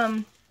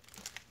 I'm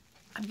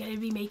gonna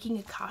be making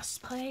a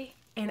cosplay,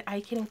 and I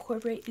can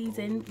incorporate these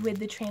in with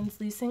the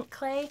translucent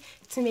clay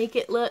to make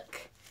it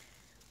look.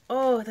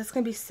 Oh, that's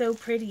gonna be so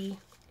pretty.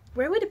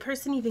 Where would a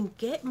person even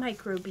get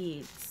micro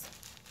beads?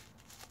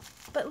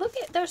 But look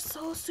at, they're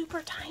so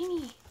super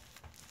tiny.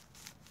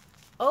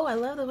 Oh, I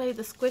love the way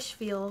the squish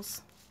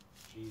feels.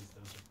 Jeez,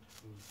 those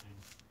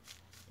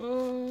are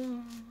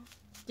tiny.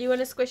 Do you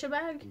want to squish a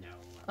bag? No.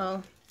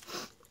 Oh,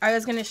 I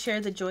was gonna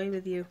share the joy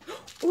with you.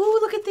 Ooh,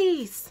 look at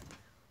these.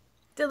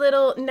 The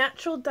little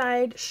natural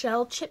dyed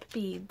shell chip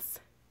beads.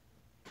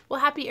 Well,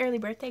 happy early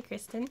birthday,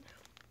 Kristen.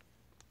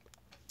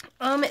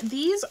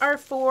 These are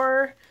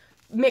for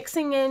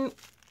mixing in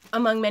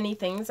among many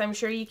things. I'm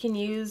sure you can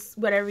use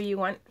whatever you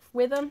want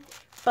with them,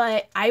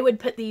 but I would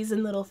put these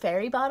in little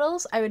fairy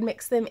bottles. I would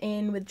mix them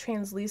in with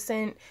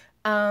translucent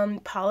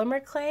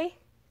polymer clay.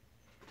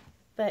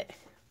 But,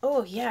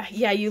 oh yeah,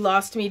 you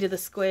lost me to the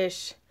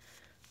squish.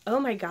 Oh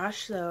my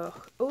gosh, though.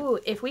 Ooh,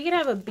 if we could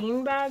have a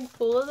beanbag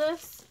full of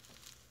this,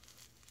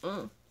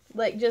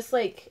 like just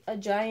like a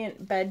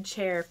giant bed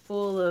chair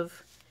full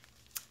of,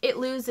 it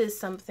loses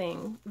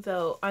something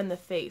though on the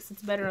face.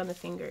 It's better on the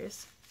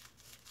fingers.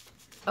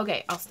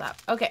 Okay, I'll stop.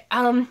 Okay,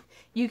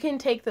 you can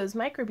take those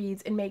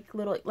microbeads and make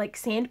little, like,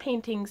 sand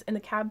paintings in the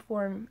cab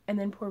form and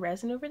then pour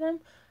resin over them.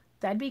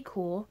 That'd be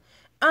cool.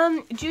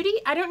 Judy,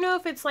 I don't know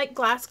if it's like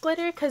glass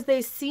glitter because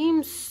they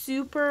seem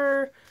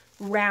super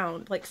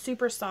round, like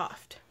super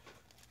soft.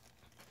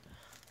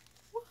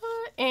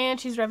 What? And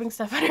she's rubbing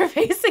stuff on her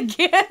face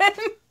again.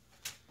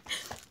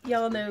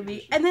 Y'all know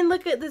me. And then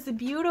look at this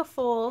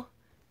beautiful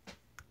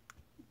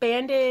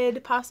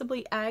banded,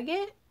 possibly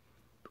agate.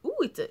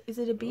 Ooh, is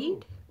it a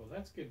bead? Well,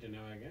 that's good to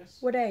know, I guess.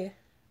 What day?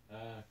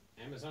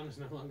 Amazon is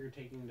no longer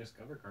taking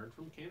Discover Card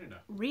from Canada.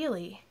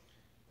 Really?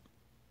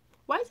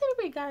 Why is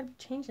everybody got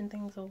changing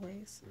things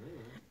always?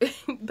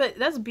 But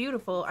that's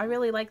beautiful. I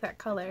really like that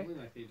color. Only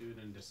like they do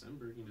it in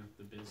December, you know,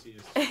 the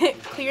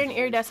busiest. Clear and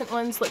iridescent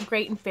ones look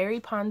great in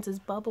fairy ponds as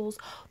bubbles.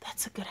 Oh,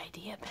 that's a good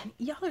idea, Ben.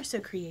 Y'all are so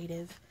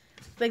creative.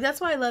 Like,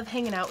 that's why I love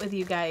hanging out with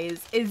you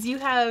guys, is you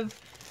have,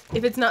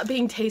 if it's not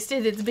being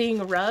tasted, it's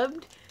being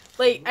rubbed.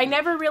 Like, I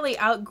never really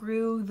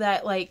outgrew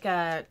that, like,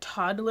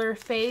 toddler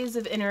phase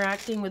of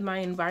interacting with my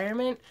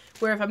environment,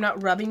 where if I'm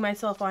not rubbing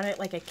myself on it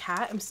like a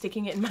cat, I'm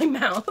sticking it in my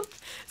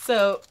mouth.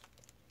 So,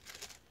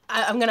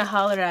 I'm gonna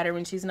holler at her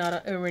when she's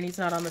not, or when he's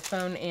not on the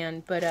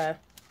phone, but,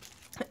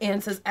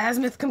 Anne says,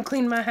 Asmith, come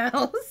clean my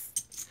house.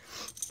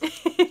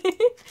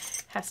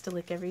 Has to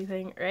lick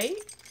everything, right?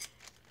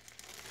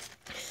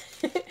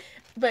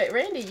 But,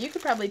 Randy, you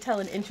could probably tell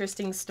an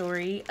interesting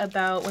story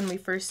about when we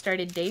first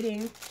started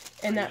dating.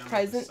 And that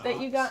present that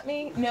you got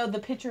me? No, the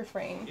picture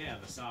frame. Yeah,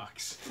 the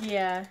socks.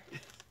 Yeah.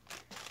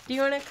 Do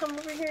you want to come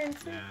over here and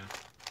see? Yeah.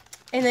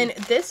 And then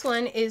this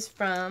one is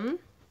from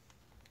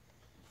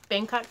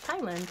Bangkok,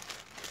 Thailand.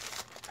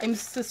 I'm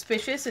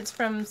suspicious it's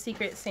from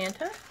Secret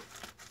Santa,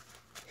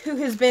 who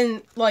has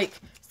been, like,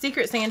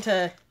 Secret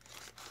Santa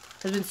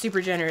has been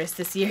super generous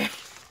this year.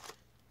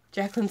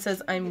 Jacqueline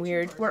says, I'm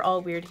weird. We're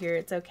all weird here.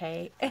 It's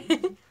okay.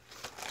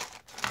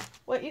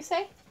 What you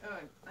say? Oh,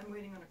 I'm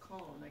waiting on a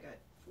call, and I got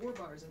 4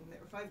 bars in there,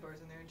 or 5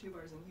 bars in there, and 2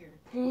 bars in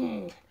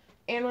here.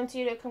 Anne wants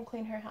you to come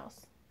clean her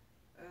house.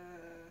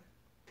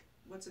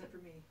 What's in it for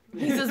me?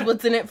 He says,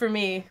 what's in it for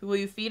me? Will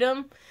you feed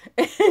him?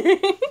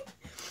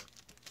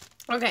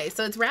 Okay,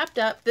 so it's wrapped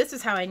up. This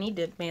is how I need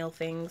to mail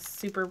things.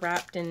 Super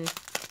wrapped and...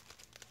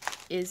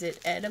 Is it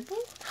edible?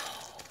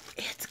 Oh,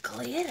 it's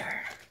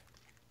glitter.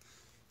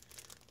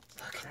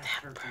 Look at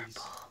that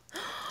purple.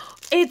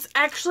 It's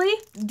actually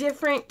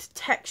different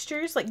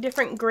textures, like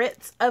different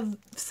grits of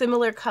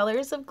similar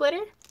colors of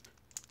glitter.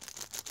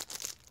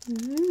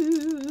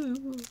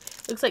 Ooh.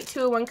 Looks like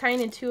 2 of one kind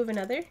and 2 of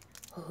another.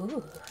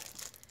 Ooh.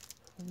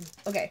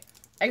 Okay,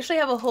 I actually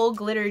have a whole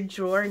glitter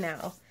drawer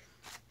now.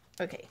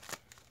 Okay.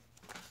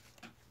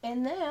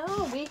 And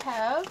now we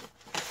have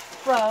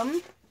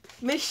from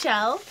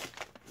Michelle.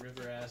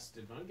 River asked,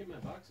 did Vaughn get my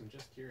box? I'm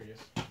just curious.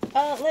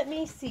 Let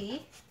me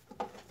see.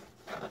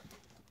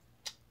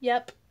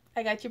 Yep,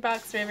 I got your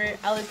box, River.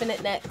 I'll open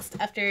it next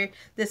after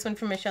this one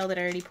from Michelle that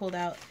I already pulled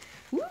out.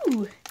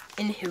 Ooh,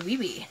 and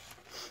Hawaii.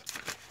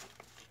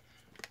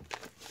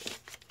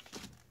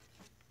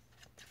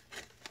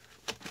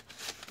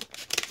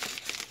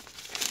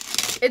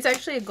 It's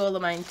actually a goal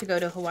of mine to go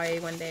to Hawaii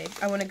one day.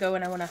 I want to go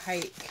and I want to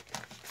hike.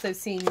 So I've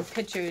seen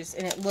pictures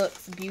and it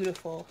looks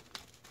beautiful.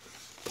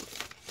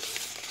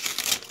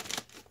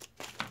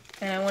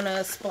 And I want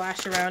to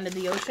splash around in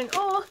the ocean.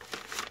 Oh,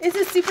 it's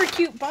a super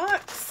cute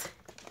box.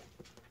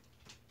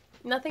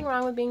 Nothing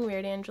wrong with being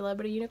weird, Angela,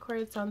 but a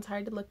unicorn sounds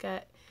hard to look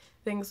at.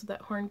 Things with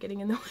that horn getting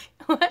in the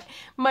way. What?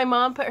 My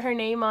mom put her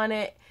name on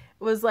it.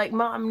 Was like,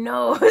 Mom,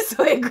 no.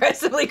 So I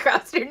aggressively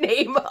crossed her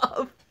name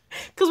off.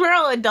 Because we're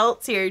all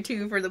adults here,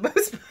 too, for the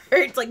most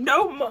part. It's like,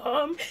 no,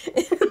 Mom.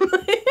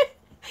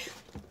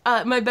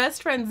 My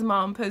best friend's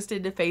mom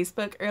posted to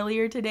Facebook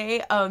earlier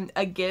today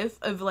a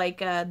gif of, like,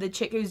 the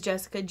chick who's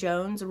Jessica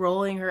Jones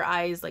rolling her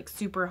eyes, like,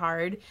 super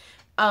hard.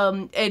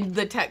 And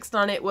the text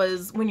on it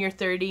was, when you're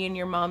 30 and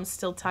your mom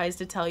still tries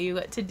to tell you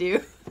what to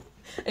do.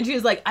 And she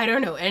was like, I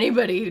don't know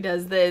anybody who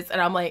does this. And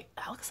I'm like,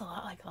 that looks a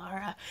lot like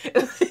Laura. I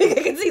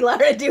can see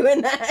Laura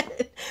doing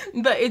that.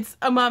 But it's,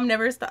 a mom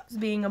never stops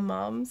being a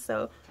mom,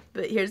 so...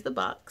 But here's the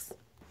box.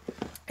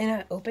 And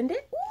I opened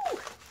it. Ooh!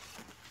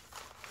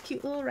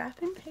 Cute little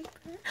wrapping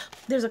paper.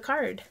 There's a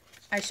card.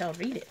 I shall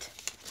read it.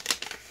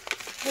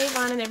 Hey,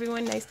 Vaughn and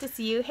everyone. Nice to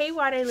see you. Hey,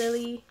 Water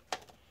Lily.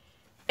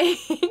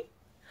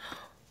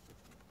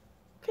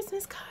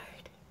 Christmas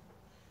card.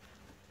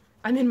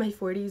 I'm in my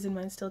 40s and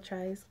mine still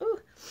tries. Ooh.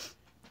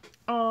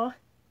 Aw.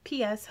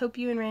 P.S. Hope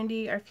you and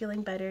Randy are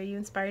feeling better. You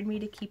inspired me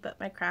to keep up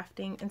my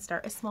crafting and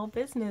start a small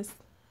business.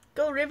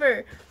 Go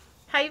River.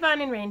 Hi,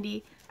 Vaughn and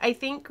Randy. I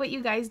think what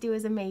you guys do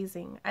is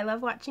amazing. I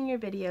love watching your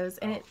videos,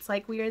 and it's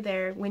like we are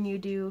there when you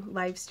do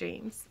live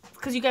streams.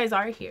 Because you guys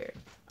are here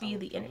via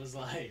the internet. I was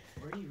like,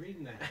 where are you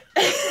reading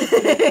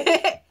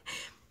that?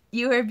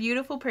 You are a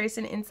beautiful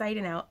person inside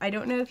and out. I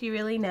don't know if you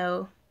really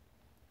know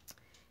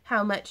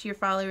how much your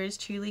followers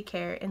truly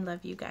care and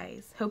love you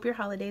guys. Hope your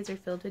holidays are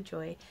filled with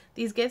joy.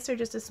 These gifts are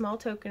just a small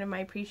token of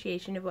my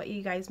appreciation of what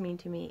you guys mean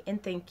to me.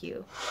 And thank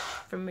you.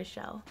 From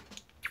Michelle.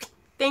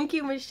 Thank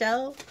you,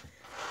 Michelle.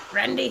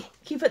 Randy,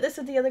 can you put this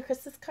with the other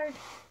Christmas card?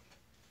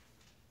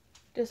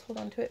 Just hold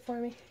on to it for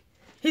me.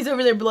 He's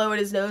over there blowing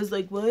his nose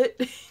like, what?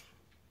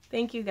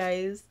 Thank you,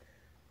 guys.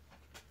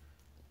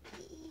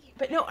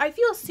 But no, I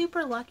feel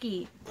super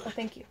lucky. Oh,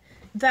 thank you.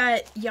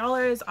 That y'all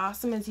are as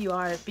awesome as you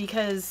are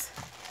because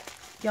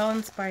y'all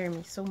inspire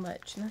me so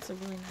much. And that's a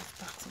really nice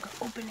box. I'm gonna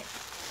open it.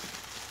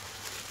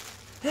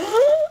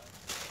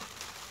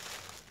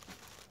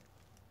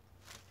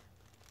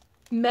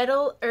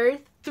 Metal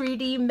Earth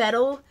 3D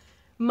metal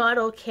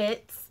model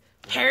kits.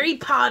 Harry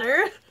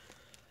Potter.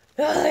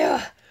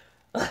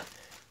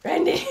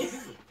 Randy.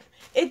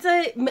 It's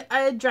a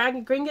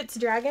dragon, Gringotts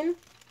dragon.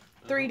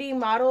 3D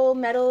model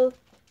metal.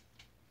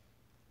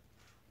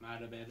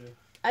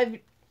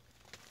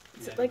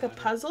 Is it like a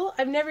puzzle?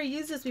 I've never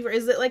used this before.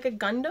 Is it like a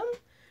Gundam?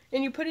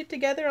 And you put it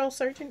together all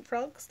Sergeant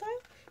Frog style?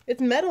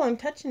 It's metal. I'm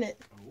touching it.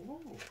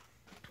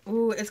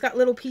 Ooh, it's got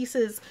little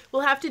pieces.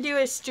 We'll have to do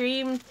a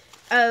stream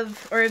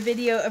of, or a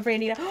video of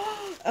Randy and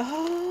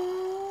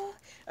I,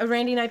 of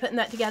Randy and I putting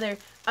that together.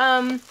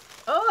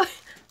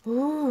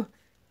 Ooh,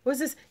 what's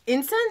this?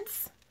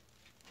 Incense?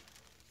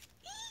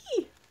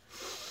 Eee.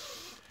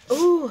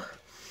 Ooh,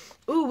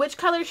 which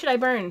color should I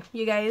burn,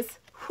 you guys?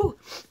 Whew.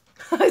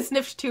 I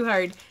sniffed too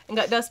hard and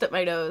got dust up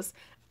my nose.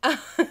 Oh,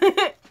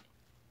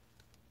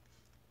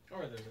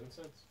 there's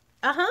incense.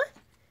 Uh-huh.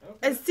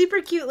 Okay. A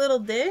super cute little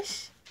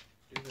dish.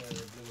 Do the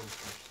blue ones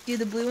first. Do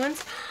the blue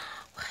ones?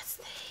 What's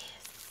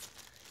this?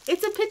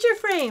 It's a picture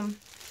frame.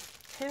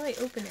 How do I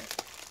open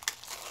it?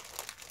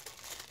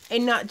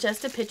 And not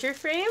just a picture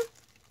frame?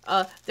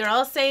 They're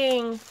all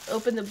saying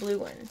open the blue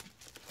one.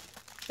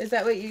 Is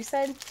that what you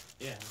said?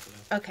 Yeah.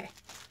 Okay.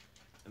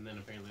 And then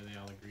apparently they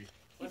all agreed.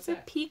 It's a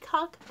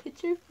peacock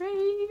picture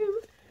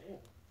frame. Oh.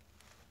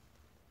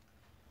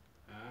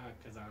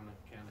 Because I don't know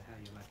kind of how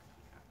you like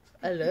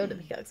peacocks. I love the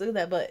peacocks. Look at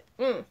that butt.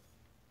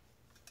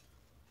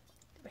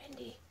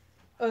 Randy.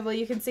 Oh, well,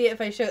 you can see it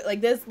if I show it like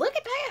this. Look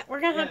at that!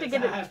 We're gonna have to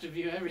get it. I have to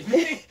view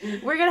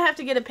everything. We're gonna have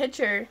to get a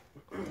picture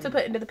to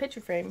put into the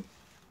picture frame.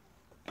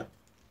 We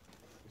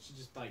should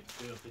just like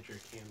do a picture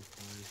of canned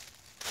corn.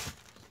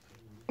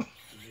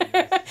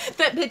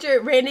 That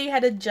picture, Randy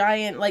had a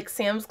giant like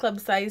Sam's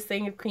Club size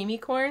thing of creamy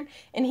corn,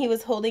 and he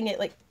was holding it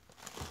like.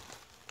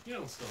 You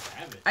don't still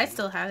have it. I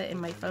still have it in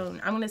my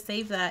phone. I'm gonna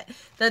save that.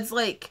 That's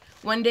like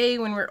one day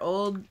when we're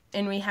old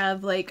and we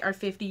have like our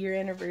 50-year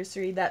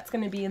anniversary. That's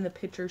gonna be in the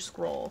picture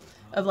scroll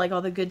of like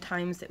all the good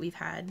times that we've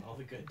had. All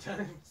the good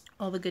times.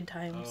 All the good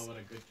times. Oh, what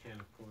a good can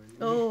of corn.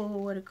 Oh,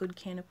 what a good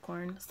can of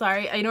corn.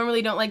 Sorry, I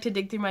normally don't like to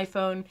dig through my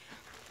phone.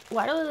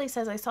 Water Lily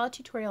says, I saw a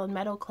tutorial on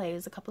metal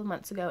clays a couple of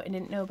months ago and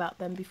didn't know about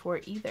them before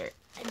either.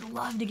 I'd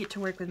love to get to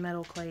work with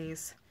metal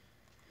clays.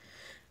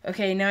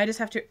 Okay, now I just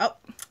have to... Oh,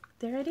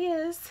 there it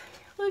is.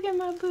 Look at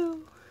my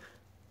boo.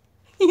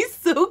 He's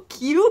so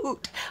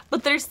cute.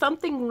 But there's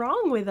something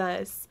wrong with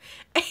us.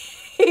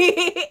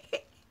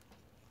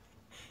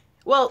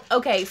 Well,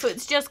 okay, so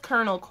it's just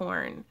kernel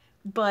corn.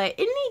 But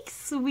isn't he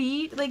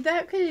sweet? Like,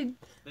 that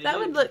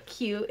would look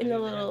cute in a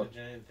little... A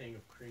giant thing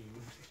of cream.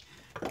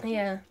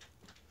 Yeah.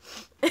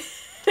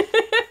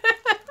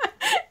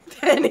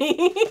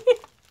 Penny.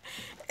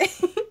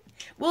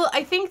 Well,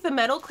 I think the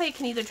metal clay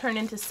can either turn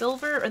into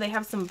silver or they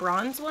have some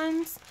bronze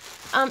ones.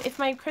 If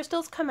my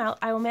crystals come out,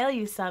 I will mail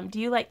you some. Do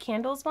you like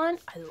candles, Vaughn?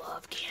 I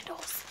love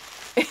candles.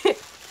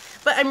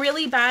 But I'm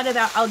really bad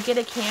about, I'll get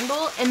a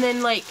candle and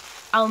then like,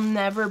 I'll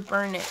never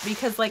burn it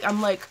because like,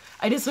 I'm like,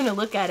 I just want to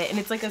look at it and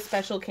it's like a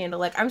special candle.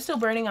 Like I'm still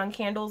burning on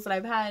candles that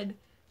I've had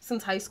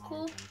since high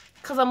school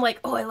because I'm like,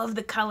 oh, I love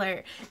the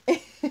color.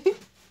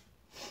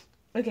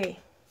 Okay.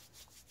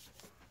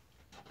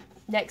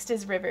 Next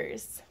is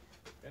Rivers.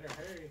 Better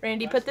hurry.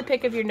 Randy, put the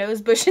pic of your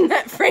nose bush in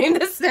that frame,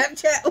 the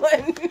Snapchat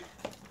one.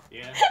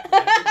 Yeah.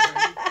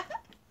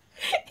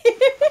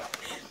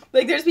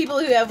 Like there's people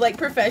who have like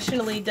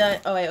professionally done,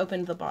 oh, I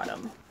opened the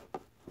bottom.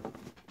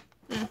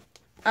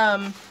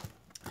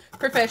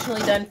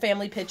 Professionally done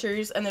family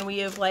pictures, and then we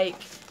have like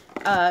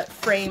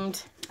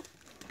framed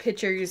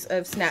pictures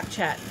of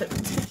Snapchat.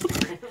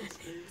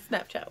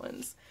 Snapchat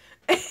ones.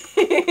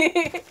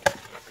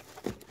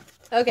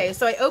 Okay,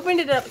 so I opened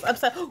it up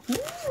upside.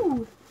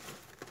 Ooh.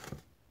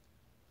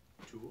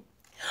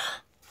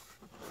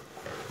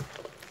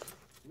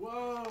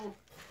 Whoa.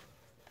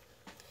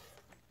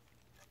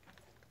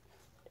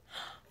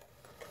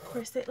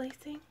 Corset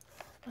lacing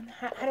on the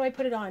hat. How do I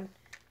put it on?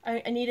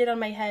 I need it on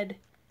my head.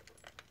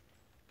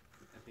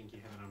 I think you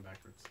have it on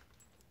backwards.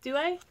 Do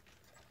I?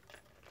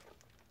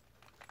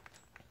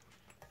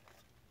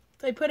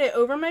 Do I put it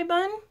over my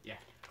bun? Yeah.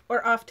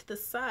 Or off to the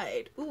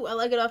side? Ooh, I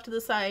like it off to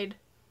the side.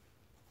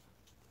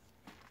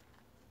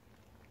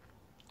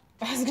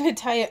 I was gonna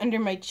tie it under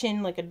my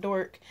chin like a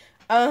dork.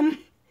 I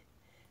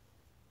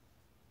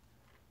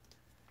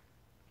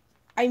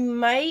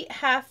might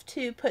have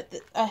to put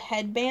a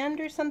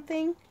headband or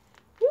something.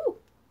 Woo!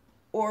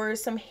 Or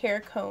some hair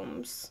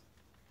combs.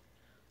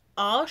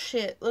 Oh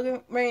shit, look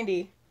at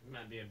Randy. It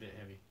might be a bit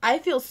heavy. I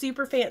feel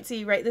super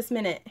fancy right this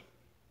minute.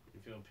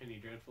 You feel Penny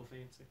Dreadful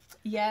fancy?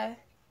 Yeah.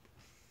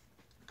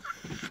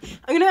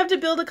 I'm gonna have to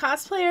build a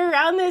cosplayer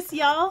around this,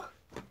 y'all.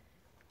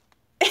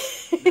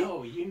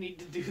 No, you need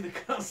to do the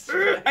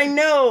cosplay. I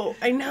know.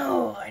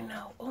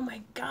 Oh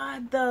my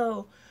god,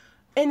 though.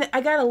 And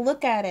I gotta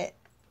look at it.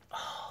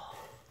 Oh,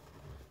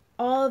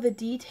 all the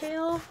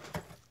detail.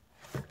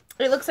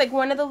 It looks like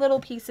one of the little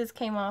pieces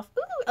came off.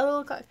 Ooh, a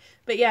little,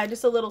 but yeah,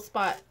 just a little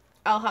spot.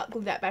 I'll hot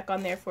glue that back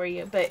on there for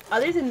you. But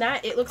other than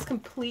that, it looks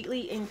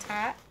completely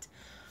intact.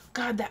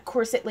 God, that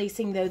corset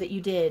lacing, though, that you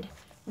did.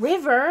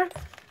 River,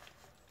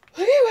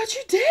 look at what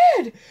you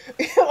did.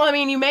 Well, I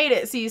mean, you made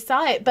it, so you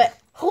saw it, but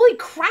holy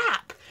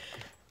crap.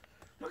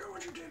 Look at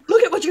what you did.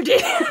 Look at what you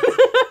did.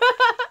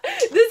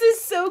 This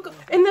is so cool.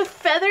 And the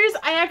feathers,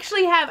 I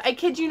actually have, I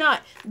kid you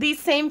not, these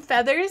same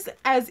feathers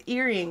as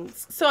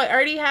earrings. So I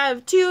already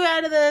have 2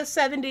 out of the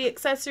 70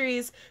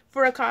 accessories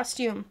for a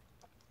costume.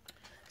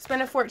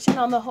 Spent a fortune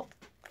on the whole.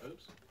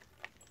 Oops.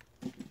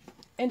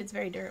 And it's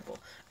very durable.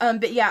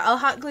 But yeah, I'll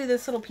hot glue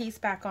this little piece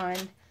back on.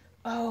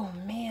 Oh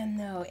man,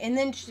 though. And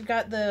then she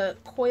got the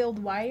coiled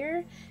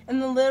wire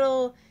and the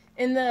little,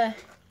 in the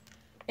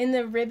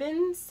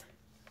ribbons.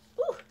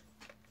 Ooh.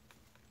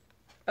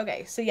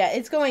 Okay, so yeah,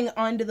 it's going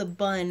onto the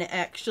bun,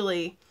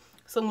 actually.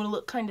 So I'm going to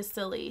look kind of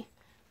silly.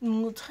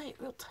 Real tight,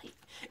 real tight.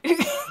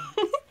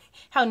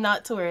 How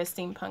not to wear a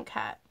steampunk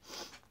hat.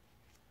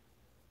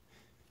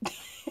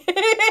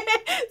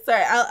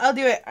 Sorry, I'll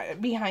do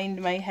it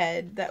behind my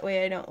head. That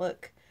way I don't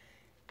look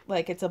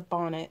like it's a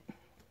bonnet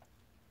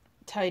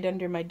tied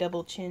under my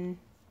double chin.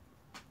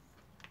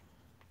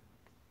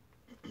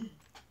 Maybe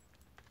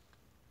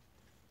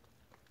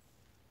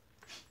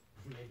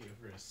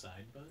over a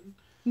side bun?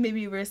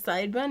 Maybe over a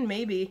side bun?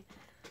 Maybe.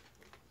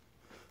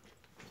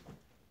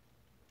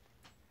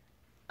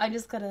 I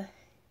just gotta...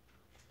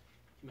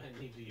 You might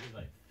need to use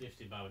like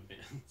 50 bobby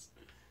pins.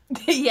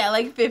 Yeah,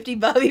 like 50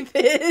 bobby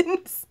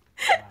pins.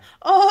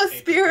 Oh,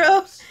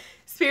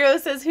 Spiro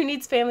says, who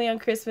needs family on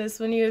Christmas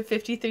when you have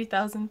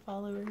 53,000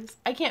 followers?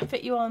 I can't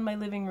fit you all in my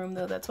living room,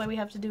 though. That's why we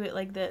have to do it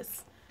like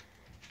this.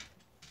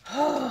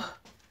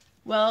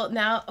 Well,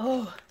 now,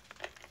 wow.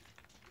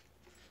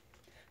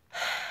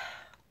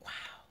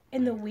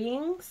 And the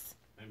wings.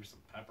 Maybe some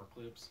pepper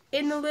clips.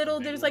 In the little,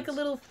 there's like a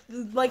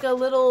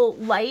little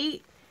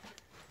light.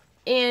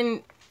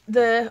 And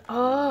the,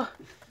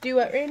 do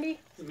what, Randy?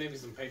 Maybe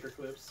some paper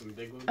clips, some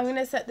big ones. I'm going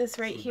to set this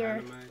right here.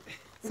 Dynamite.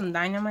 Some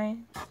dynamite.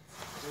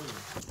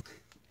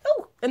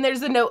 Oh, and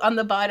there's a note on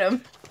the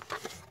bottom.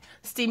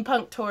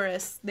 Steampunk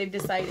Taurus, they've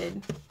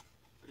decided.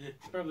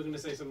 Probably going to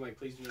say something like,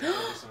 please do not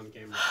put this on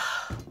camera.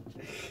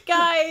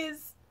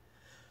 Guys,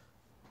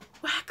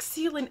 wax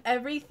seal and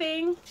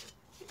everything.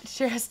 It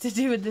sure has to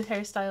do with the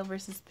hairstyle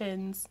versus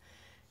pins.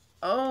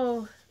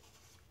 Oh.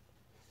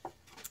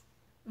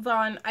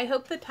 Vaughn, I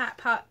hope the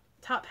top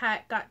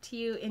hat got to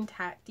you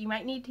intact. You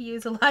might need to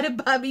use a lot of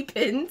bobby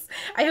pins.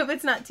 I hope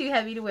it's not too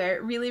heavy to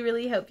wear. Really,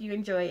 really hope you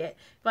enjoy it.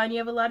 Vaughn, you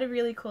have a lot of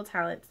really cool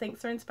talents.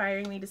 Thanks for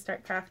inspiring me to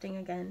start crafting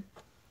again.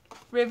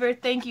 River,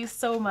 thank you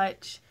so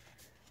much.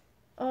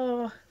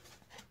 Oh.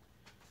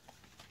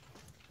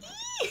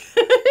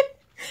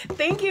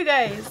 Thank you,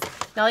 guys.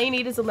 Now all you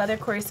need is a leather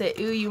corset.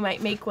 Ooh, you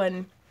might make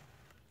one.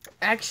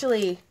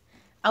 Actually,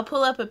 I'll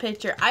pull up a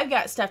picture. I've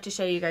got stuff to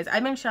show you guys.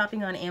 I've been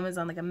shopping on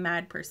Amazon like a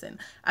mad person.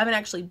 I haven't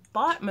actually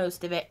bought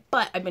most of it,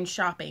 but I've been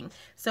shopping.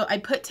 So I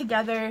put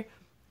together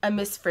a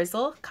Miss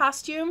Frizzle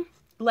costume,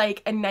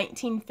 like a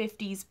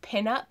 1950s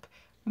pinup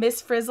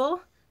Miss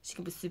Frizzle. She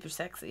can be super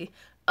sexy.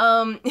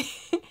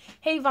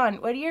 Hey, Vaughn,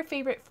 what are your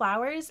favorite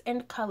flowers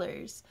and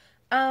colors?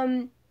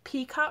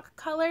 Peacock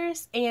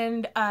colors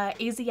and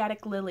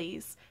Asiatic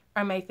lilies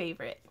are my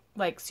favorite,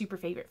 like super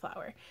favorite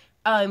flower.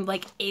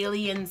 Like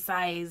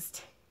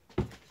alien-sized.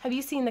 Have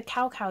you seen the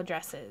cow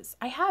dresses?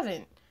 I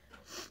haven't.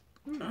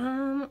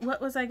 What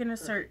was I gonna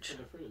search?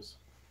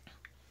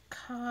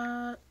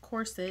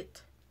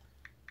 Corset.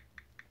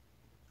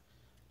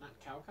 Not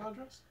cow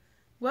dress?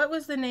 What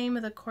was the name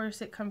of the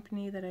corset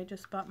company that I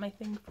just bought my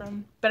thing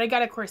from? But I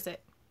got a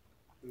corset.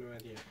 No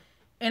idea.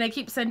 And I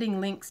keep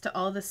sending links to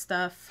all the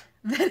stuff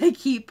that I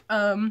keep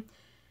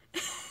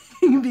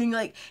being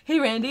like, hey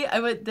Randy,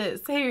 I want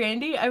this. Hey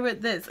Randy, I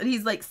want this. And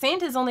he's like,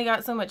 Santa's only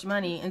got so much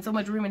money and so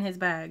much room in his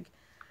bag.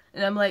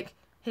 And I'm like,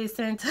 hey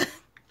Santa,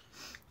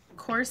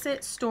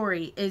 Corset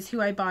Story is who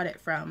I bought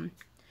it from.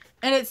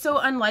 And it's so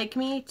unlike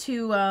me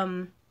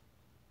to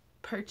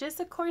purchase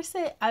a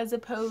corset as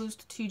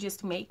opposed to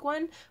just make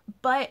one,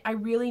 but I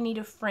really need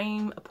a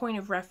frame, a point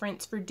of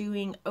reference for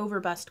doing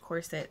overbust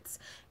corsets,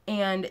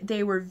 and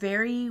they were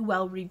very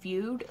well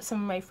reviewed.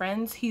 Some of my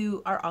friends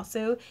who are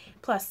also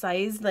plus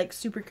size, like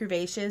super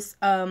curvaceous,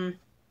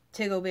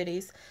 tiggle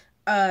bitties,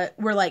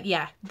 were like,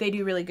 yeah, they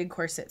do really good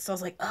corsets. So I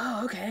was like,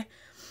 oh, okay.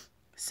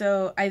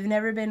 So I've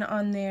never been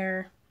on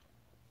their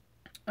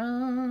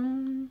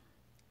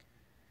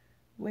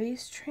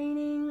waist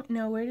training.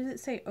 No, where does it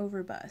say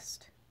overbust?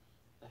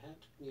 The hat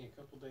took me a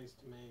couple days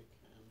to make.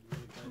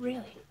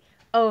 Really?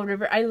 Oh,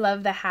 River, I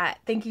love the hat.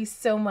 Thank you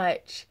so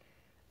much.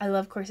 I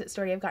love Corset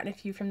Story. I've gotten a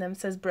few from them,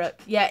 says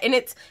Brooke. Yeah, and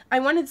I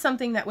wanted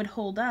something that would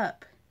hold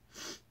up.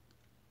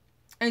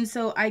 And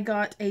so I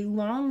got a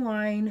long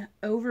line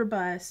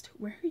overbust.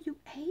 Where are you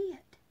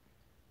at?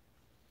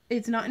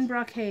 It's not in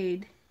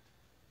brocade.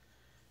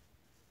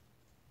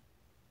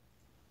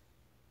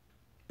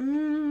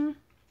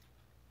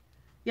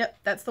 Yep,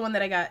 that's the one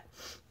that I got.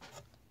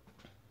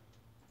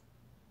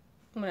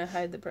 I'm gonna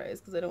hide the price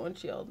because I don't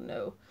want you all to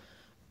know.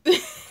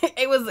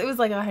 it was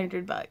like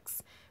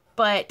 $100,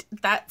 but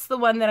that's the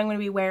one that I'm gonna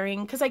be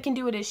wearing because I can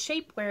do it as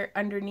shapewear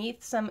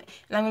underneath some,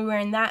 and I'm gonna be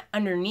wearing that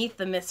underneath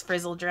the Miss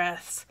Frizzle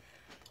dress.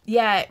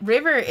 Yeah,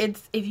 River,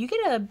 if you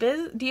get a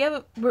do you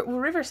have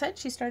River said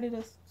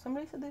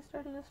somebody said they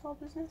started a small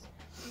business.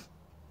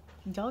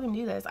 Y'all can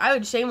do this. I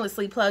would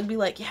shamelessly plug, be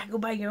like, yeah, go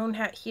buy your own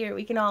hat here.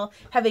 We can all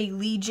have a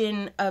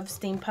legion of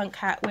steampunk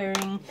hat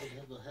wearing,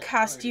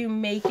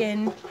 costume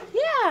making.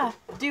 Yeah.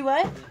 Do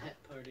what?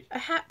 A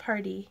hat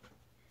party.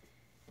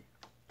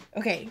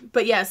 Okay,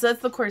 but yeah, so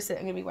that's the corset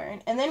I'm going to be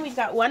wearing. And then we've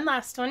got one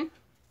last one.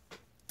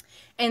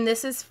 And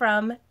this is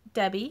from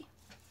Debbie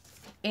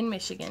in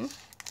Michigan.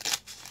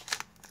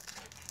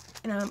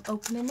 And I'm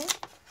opening it.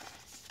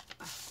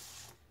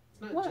 It's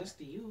not just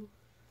to you.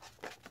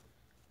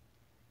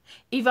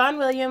 Yvonne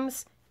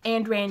Williams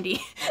and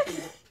Randy.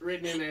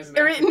 Written in as an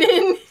written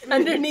in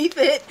underneath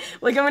it.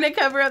 Like I'm gonna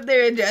cover up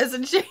their address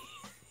and shit.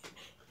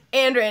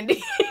 And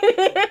Randy.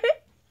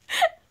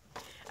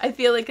 I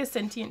feel like a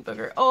sentient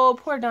booger. Oh,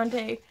 poor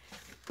Dante.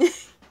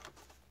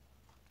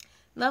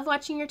 Love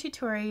watching your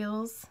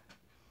tutorials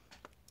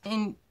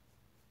and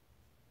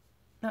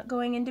not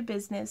going into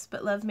business,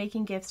 but love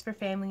making gifts for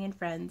family and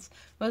friends.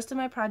 Most of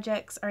my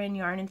projects are in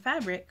yarn and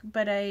fabric,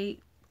 but I've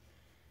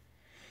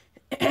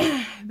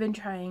been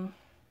trying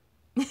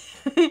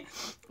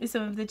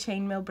some of the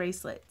chainmail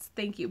bracelets.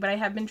 Thank you, but I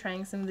have been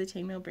trying some of the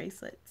chainmail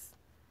bracelets.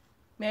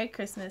 Merry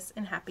Christmas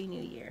and Happy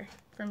New Year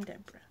from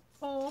Deborah.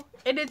 Oh,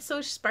 and it's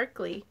so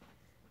sparkly.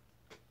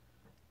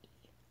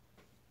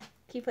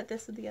 Can you put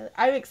this with the other?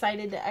 I'm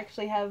excited to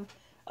actually have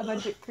a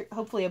bunch of,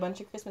 hopefully a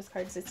bunch of Christmas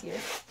cards this year.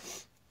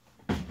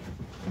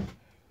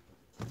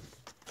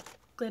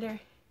 Glitter.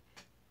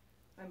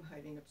 I'm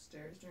hiding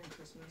upstairs during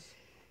Christmas.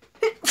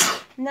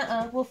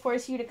 Nuh-uh. We'll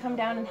force you to come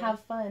down and have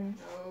fun.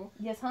 No.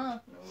 Yes, huh?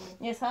 No.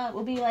 Yes, huh?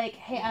 We'll be like,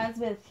 hey,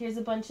 Asmith, here's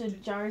a bunch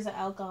of jars of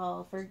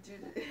alcohol for...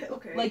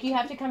 Okay. Like, you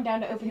have to come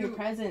down to open your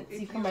presents,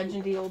 you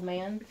curmudgeonly old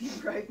man. If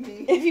you bribe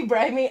me. If you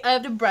bribe me, I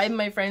have to bribe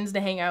my friends to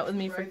hang out with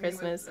me for Bribe me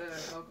Christmas.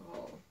 with, alcohol.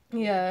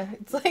 Yeah,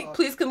 it's like,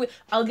 please come.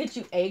 I'll get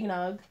you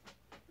eggnog.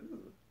 Ooh.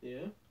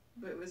 Yeah.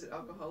 But was it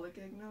alcoholic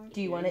eggnog?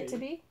 Do you want it to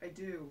be? I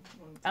do.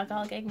 Want it to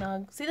Alcoholic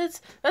eggnog. See,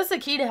 that's the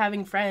key to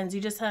having friends.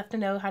 You just have to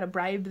know how to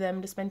bribe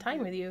them to spend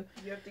time with you.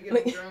 You have to get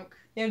them drunk.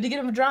 You have to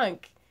get them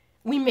drunk.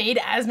 We made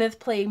Asmith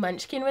play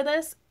Munchkin with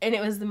us, and it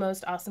was the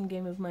most awesome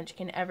game of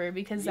Munchkin ever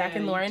because Zach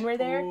and Lauren were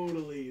there.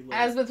 Totally.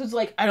 Asmith was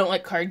like, I don't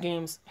like card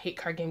games. I hate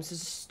card games.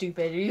 This is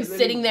stupid. He was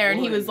sitting there, and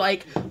he was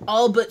like,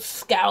 all but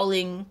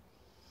scowling.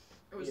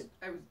 I was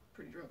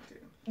pretty drunk too.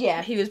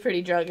 Yeah, he was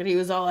pretty drunk, and he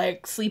was all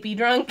like sleepy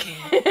drunk.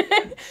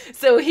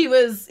 So he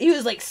was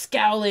like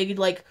scowling,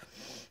 like,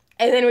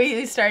 and then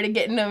we started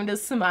getting him to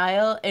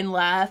smile and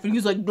laugh, and he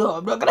was like, no,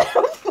 I'm not gonna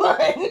have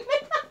fun.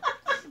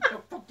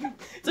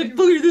 It's like,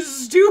 Booty, this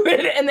is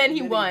stupid. And then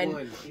he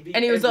won.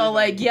 And he was all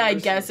like, yeah, I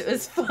guess it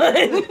was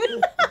fun.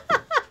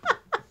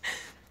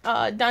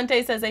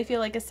 Dante says, I feel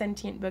like a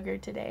sentient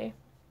booger today.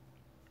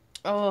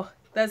 Oh,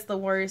 that's the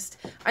worst.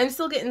 I'm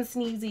still getting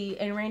sneezy,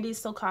 and Randy's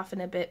still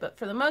coughing a bit, but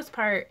for the most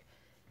part,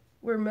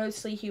 we're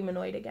mostly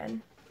humanoid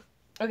again.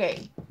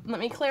 Okay, let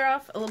me clear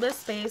off a little bit of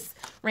space.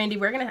 Randy,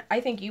 I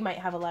think you might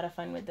have a lot of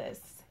fun with this.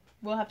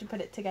 We'll have to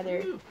put it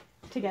together.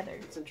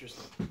 It's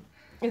interesting.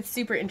 It's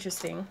super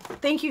interesting.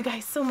 Thank you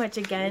guys so much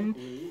again.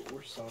 Glue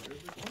or solder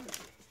required.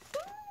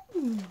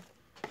 Ooh.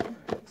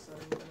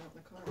 Soldering gun out in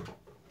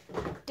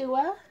the car. Do I?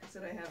 I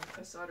said I have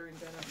a soldering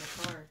gun out in the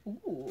car.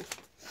 Ooh.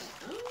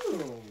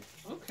 Oh,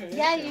 okay.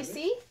 Yeah, you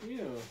see?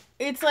 Yeah.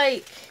 It's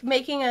like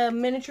making a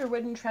miniature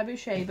wooden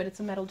trebuchet, but it's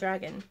a metal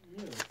dragon.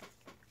 Yeah.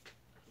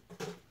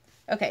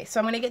 Okay, so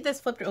I'm gonna get this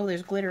flipped. Oh,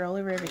 there's glitter all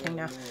over everything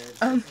now.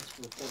 That's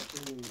for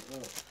 14 and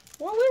up.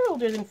 Well, we're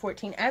older than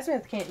 14.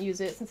 Asmith can't use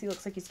it since he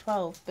looks like he's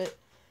 12, but...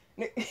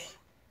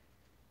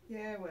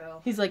 Yeah,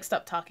 well. He's like,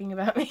 stop talking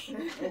about me.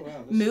 Oh,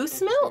 wow,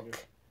 Moose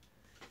milk?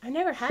 I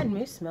never had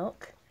moose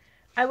milk.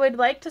 I would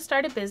like to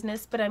start a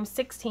business, but I'm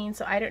 16,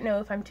 so I don't know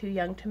if I'm too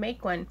young to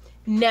make one.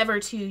 Never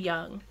too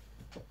young.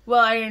 Well,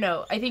 I don't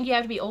know. I think you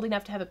have to be old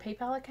enough to have a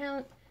PayPal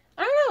account.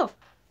 I don't know.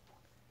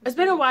 It's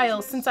been a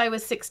while since I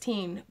was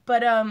 16,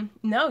 but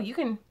no, you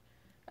can.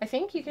 I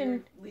think you can.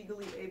 If you're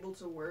legally able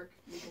to work,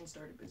 you can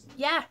start a business.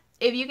 Yeah,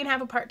 if you can have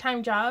a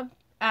part-time job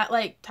at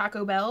like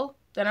Taco Bell,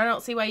 then I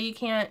don't see why you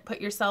can't put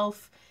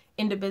yourself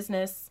into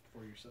business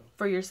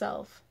for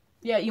yourself.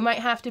 Yeah, you might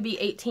have to be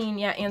 18.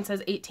 Yeah, Ann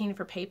says 18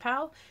 for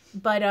PayPal,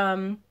 but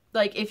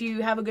like if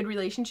you have a good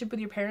relationship with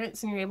your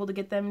parents and you're able to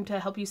get them to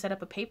help you set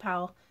up a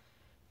PayPal,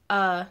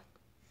 that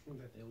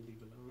they'll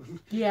leave alone.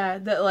 Yeah,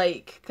 that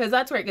like, because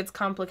that's where it gets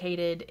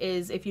complicated,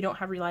 is if you don't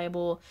have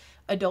reliable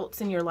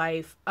adults in your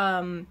life,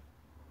 then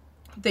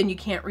you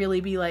can't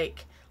really be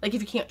like if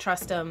you can't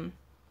trust them.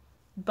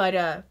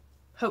 But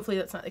hopefully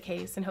that's not the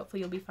case, and hopefully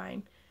you'll be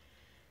fine.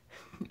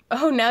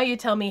 Oh, now you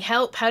tell me,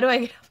 help, how do I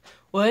get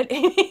what?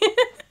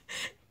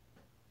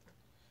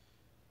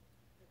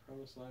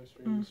 Promise live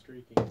stream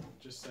streaking,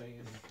 just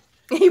saying.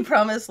 You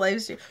promised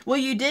live stream. Well,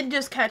 you did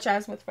just catch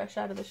Asmith fresh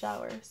out of the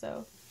shower,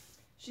 so.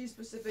 She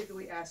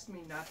specifically asked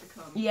me not to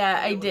come.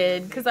 Yeah, I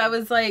did, because I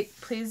was like,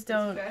 please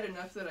don't. It's bad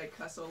enough that I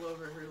cuss all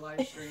over her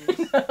live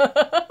streams.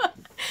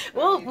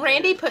 Well,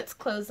 Randy puts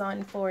clothes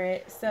on for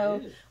it,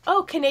 so.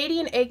 Oh,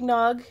 Canadian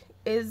eggnog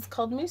is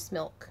called moose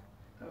milk.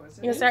 Oh, is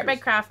it? You can start by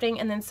crafting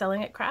and then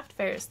selling at craft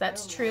fairs.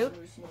 That's true.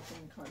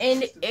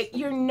 And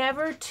you're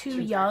never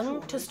too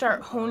young to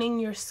start honing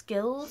your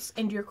skills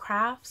and your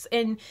crafts.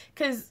 And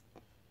because,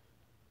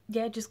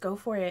 yeah, just go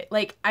for it.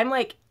 Like,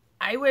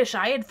 I wish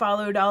I had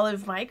followed all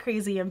of my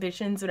crazy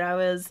ambitions when I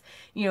was,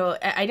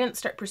 I didn't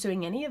start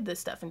pursuing any of this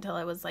stuff until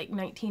I was like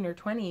 19 or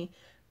 20.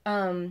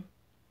 And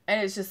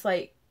it's just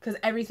like, because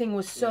everything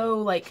was so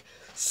like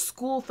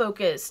school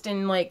focused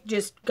and like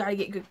just gotta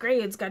get good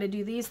grades, gotta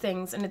do these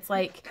things, and it's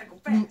like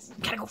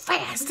gotta go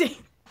fast.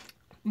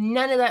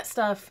 None of that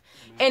stuff.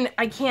 And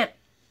I can't,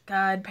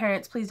 God,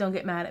 parents, please don't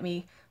get mad at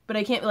me, but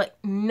I can't be like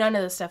none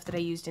of the stuff that I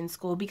used in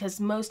school, because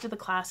most of the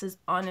classes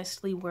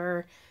honestly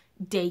were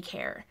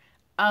daycare.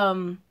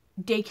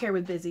 Daycare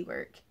with busy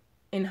work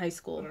in high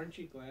school. But aren't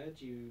you glad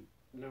you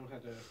know how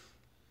to...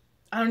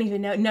 I don't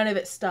even know. None of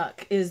it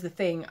stuck is the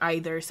thing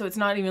either. So it's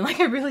not even like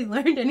I really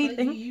learned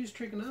anything. But you use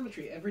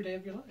trigonometry every day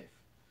of your life.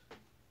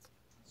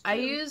 I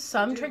use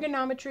some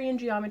trigonometry and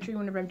geometry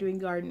whenever I'm doing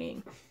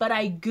gardening, but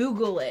I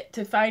Google it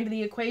to find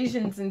the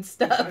equations and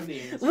stuff.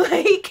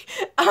 Like,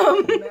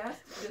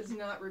 math does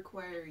not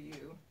require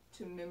you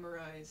to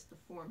memorize the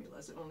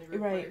formulas. It only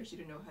requires you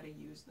to know how to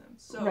use them.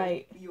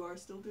 So you are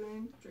still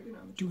doing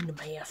trigonometry. Doing the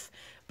math.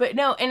 But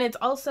no, and it's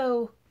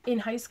also in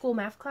high school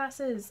math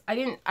classes.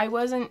 I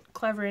wasn't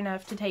clever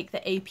enough to take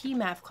the AP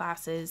math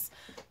classes.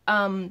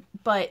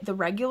 But the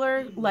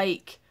regular,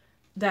 like,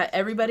 that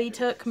everybody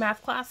took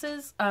math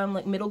classes,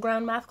 like middle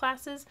ground math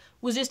classes,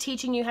 was just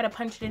teaching you how to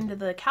punch it into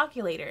the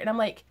calculator. And I'm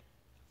like,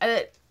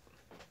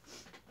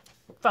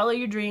 follow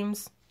your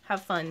dreams,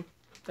 have fun,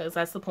 because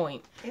that's the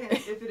point. And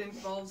if it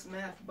involves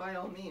math, by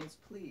all means,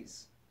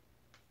 please,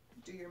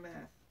 do your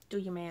math. Do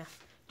your math.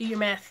 Do your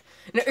math.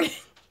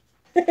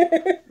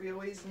 We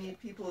always need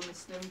people in the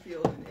STEM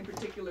field, and in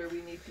particular,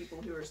 we need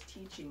people who are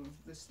teaching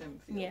the STEM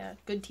field. Yeah,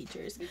 good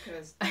teachers.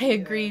 Because I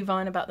agree,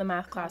 Vaughn, about the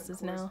math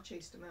classes now.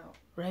 Chased them out.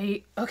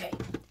 Right? Okay.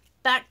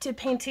 Back to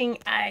painting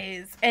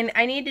eyes. And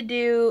I need to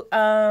do,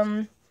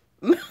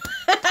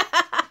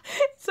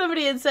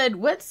 somebody had said,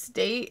 what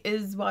state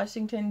is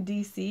Washington,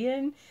 D.C.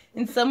 in?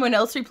 And someone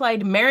else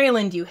replied,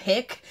 Maryland, you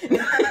hick.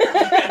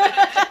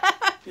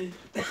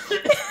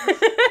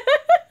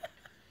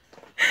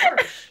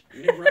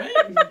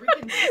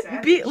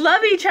 Right?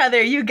 Love each other,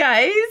 you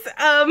guys.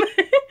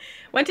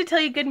 Want to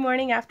tell you good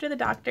morning after the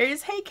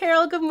doctors. Hey,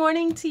 Carol, good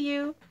morning to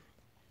you.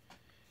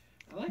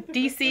 Like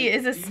DC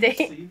is a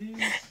state.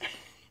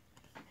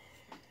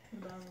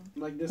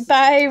 Like this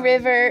Bye,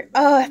 River.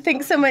 Oh,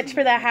 thanks so much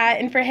for the hat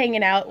and for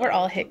hanging out. We're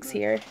all hicks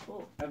here.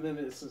 And then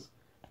it says,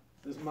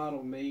 this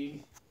model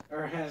may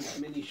or has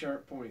many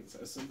sharp points,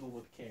 assembled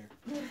with care.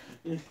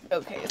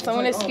 Okay, so I'm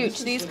going to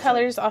scooch these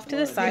colors off to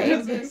the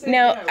side.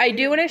 Now, I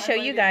do want to show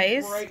you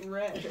guys.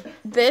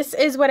 This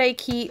is what I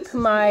keep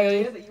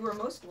my... that you were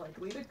most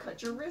likely to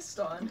cut your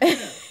wrist on.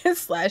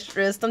 slash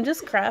wrist. I'm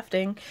just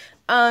crafting.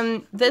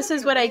 This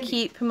is what I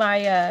keep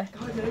my...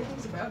 God,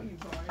 everything's about you,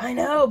 Vaughn. I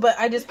know, but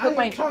I just put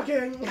I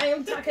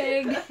am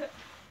talking.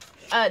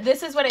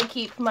 This is what I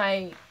keep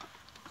my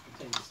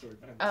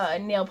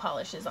nail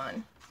polishes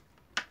on.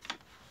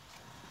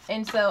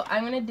 And so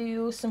I'm going to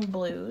do some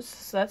blues.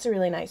 So that's a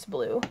really nice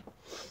blue.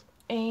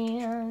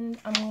 And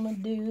I'm going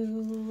to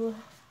do...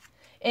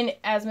 And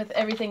Azimuth,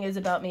 everything is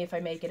about me if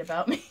I make it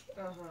about me.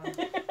 Uh-huh. Is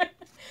that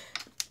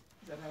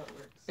how it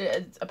works?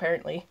 It's,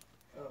 apparently.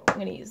 Oh. I'm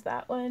going to use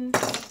that one.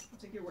 I'll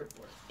take your word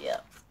for it.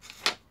 Yep.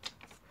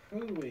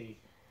 Hooey.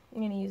 I'm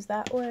going to use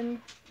that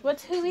one.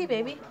 What's hooey,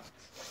 baby?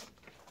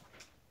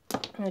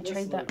 I'm going to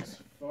trade that one.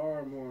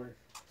 Far more.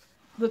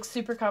 Looks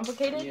super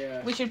complicated?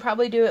 Yeah. We should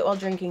probably do it while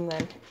drinking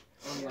then.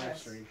 On live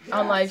stream. Yes.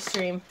 On live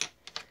stream.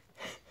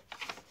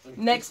 On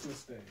Next-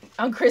 Christmas Day.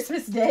 On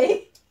Christmas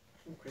Day?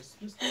 On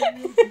Christmas Day?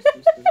 On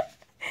Christmas Day.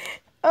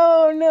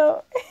 Oh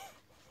no.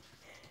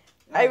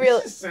 I This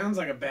really... just sounds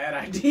like a bad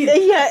idea.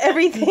 Yeah,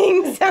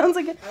 everything sounds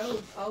like a...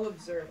 I'll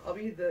observe. I'll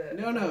be the...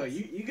 No,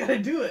 you gotta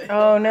do it.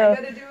 Oh no. I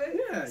gotta do it?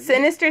 Yeah.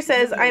 Sinister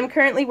says, I'm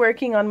currently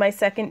working on my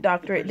second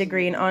doctorate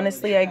degree, and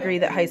honestly, I agree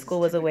that high school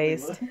was a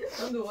waste.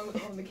 I'm the one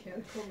with all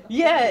mechanical knowledge.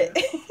 Yeah.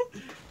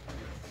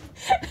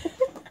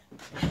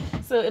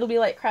 So it'll be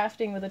like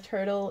crafting with a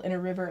turtle and a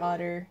river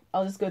otter.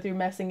 I'll just go through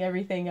messing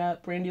everything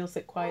up. Randy will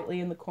sit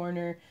quietly in the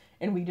corner,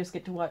 and we just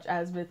get to watch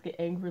Azimuth get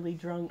angrily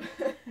drunk.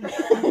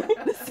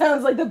 This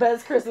sounds like the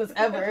best Christmas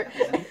ever.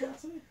 Is Luke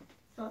outside?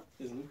 Huh?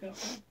 Is Luke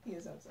outside? He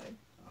is outside.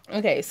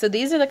 Okay, so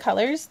these are the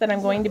colors that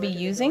I'm going to be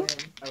using. I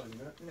was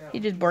not. No.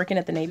 He's just barking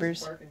at the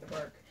neighbors. Barking to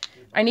bark.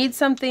 I need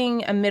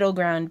something, a middle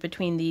ground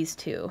between these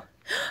two.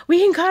 We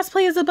can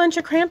cosplay as a bunch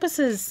of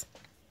Krampuses.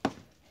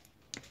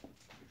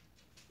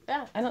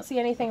 Yeah, I don't see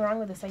anything wrong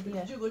with this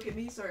idea. Did you look at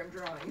me? Sorry, I'm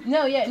drawing.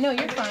 No, yeah, no, And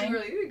you're then fine. You were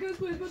like, "Hey, guys,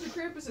 play a bunch of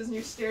Krampuses," and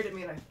you stared at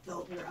me, and I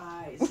felt your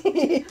eyes.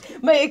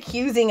 My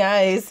accusing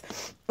eyes.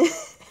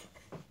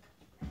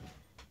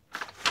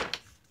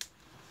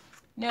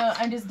 No,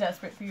 I'm just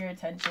desperate for your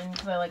attention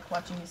because I like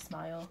watching you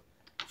smile.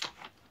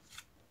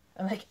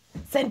 I'm like,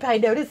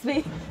 Senpai, notice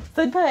me.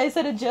 Senpai, I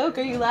said a joke.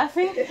 Are you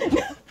laughing?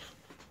 It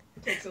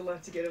takes a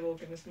lot to get a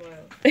Vulcan to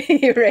smile.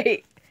 You're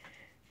right.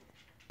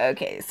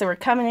 Okay, so we're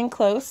coming in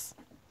close.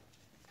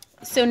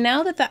 So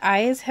now that the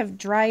eyes have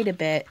dried a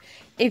bit,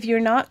 if you're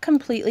not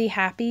completely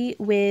happy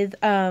with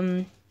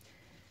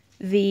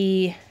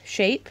the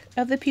shape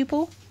of the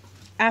pupil,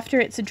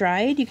 after it's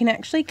dried, you can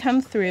actually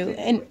come through,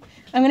 and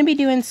I'm going to be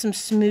doing some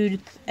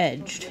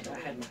smooth-edged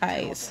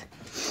eyes.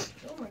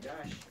 Oh my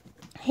gosh.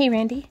 Hey,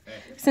 Randy.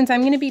 Since I'm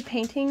going to be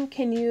painting,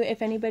 can you,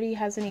 if anybody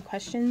has any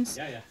questions,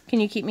 Yeah. can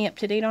you keep me up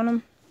to date on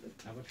them?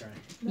 I will try.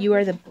 You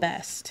are the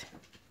best.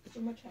 So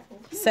much apple.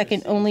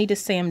 Second only to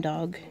Sam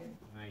Dog,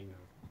 I know.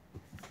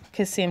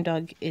 because Sam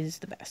Dog is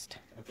the best.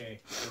 Okay,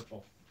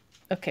 purple.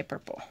 Okay,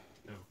 purple.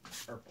 No,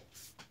 purple.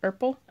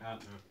 Purple? No,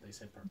 they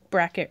said purple.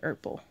 Bracket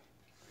purple.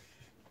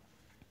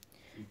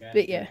 You got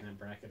But it, yeah. and then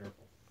bracket purple.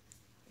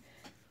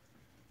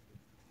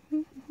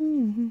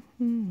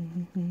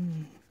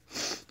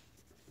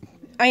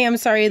 I am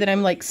sorry that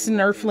I'm like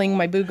snarfling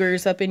my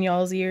boogers up in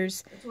y'all's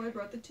ears. That's why I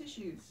brought the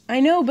tissues. I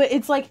know, but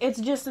it's like, it's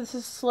just this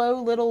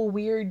slow little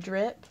weird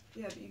drip.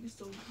 Yeah, but you can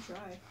still try.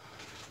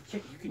 Yeah,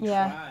 you can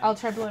Yeah, try. I'll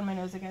try blowing my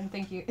nose again.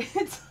 Thank you.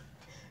 It's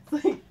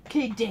like,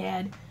 okay,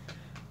 Dad.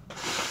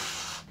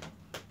 It's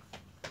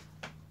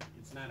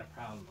not a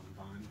problem,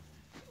 Vaughn.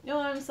 No,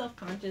 I'm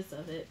self-conscious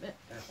of it, but...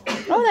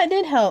 That's all. Oh, that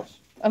did help.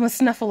 I'm gonna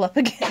snuffle up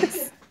again.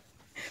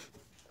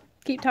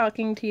 keep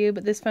talking to you,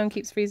 but this phone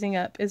keeps freezing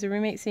up. Is a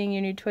roommate seeing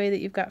your new toy that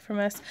you've got from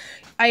us?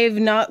 I have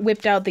not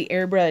whipped out the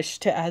airbrush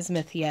to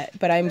azimuth yet,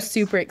 but I'm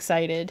super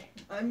excited.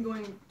 I'm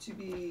going to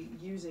be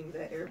using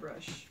that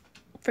airbrush.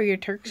 For your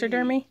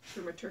taxidermy?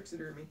 For my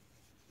taxidermy.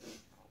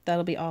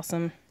 That'll be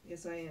awesome.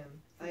 Yes, I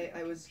am.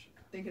 I was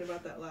thinking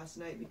about that last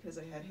night because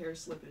I had hair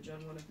slippage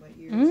on one of my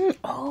ears.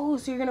 Oh,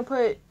 so you're going to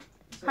put...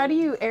 So, how do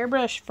you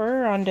airbrush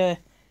fur onto...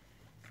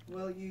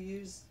 Well, you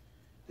use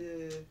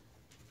the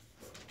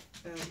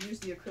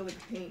acrylic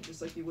paint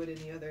just like you would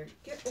any other.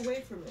 Get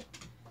away from it.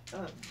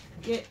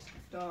 Get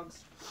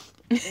dogs.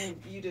 And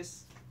you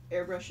just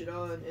airbrush it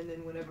on, and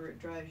then whenever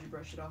it dries, you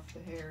brush it off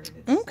the hair,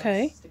 and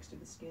it sticks to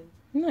the skin.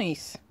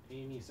 Nice.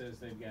 Amy says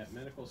they've got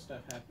medical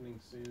stuff happening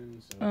soon,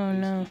 so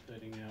keep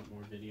putting out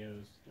more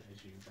videos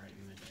as you brighten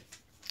the day.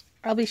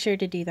 I'll be sure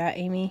to do that,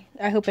 Amy.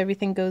 I hope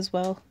everything goes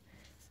well.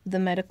 The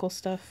medical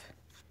stuff.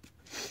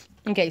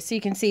 Okay, so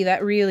you can see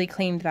that really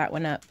cleaned that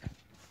one up.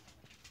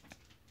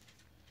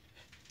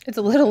 It's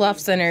a little off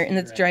center, and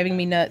it's driving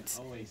me nuts.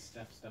 Always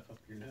stuff up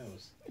your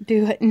nose.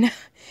 Do it? No.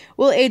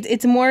 Well,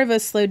 it's more of a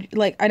slow,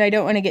 like, and I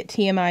don't want to get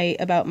TMI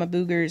about my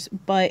boogers,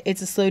 but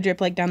it's a slow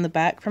drip, like, down the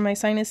back from my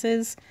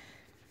sinuses.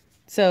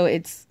 So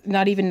it's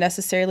not even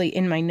necessarily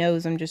in my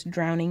nose. I'm just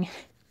drowning.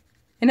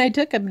 And I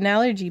took an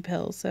allergy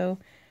pill, so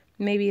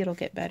maybe it'll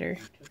get better.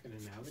 You took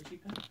an allergy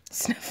pill?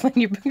 Snuffling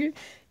your booger.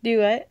 Do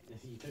what?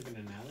 You took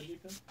an allergy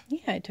pill?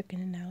 Yeah, I took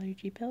an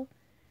allergy pill.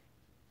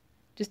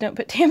 Just don't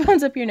put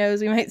tampons up your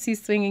nose. We might see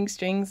swinging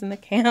strings in the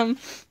cam.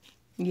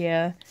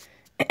 Yeah.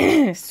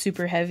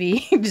 Super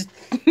heavy. Just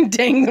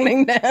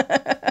dangling down.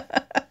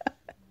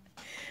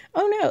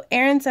 Oh no.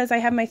 Aaron says I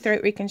have my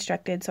throat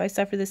reconstructed, so I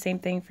suffer the same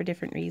thing for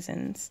different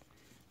reasons.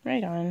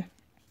 Right on.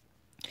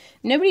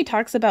 Nobody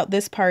talks about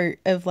this part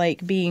of,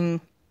 like, being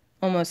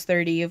almost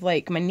 30, of,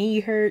 like, my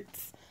knee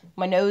hurts,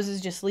 my nose is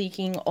just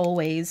leaking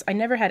always. I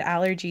never had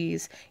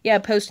allergies. Yeah,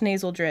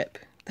 post-nasal drip.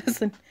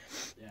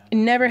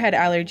 Never had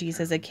allergies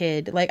as a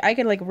kid. Like, I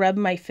could, like, rub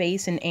my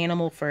face in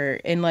animal fur,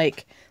 and,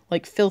 like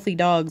filthy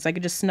dogs, I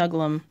could just snuggle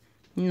them.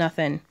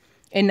 Nothing.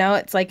 And now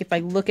it's like, if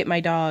I look at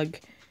my dog,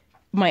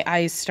 my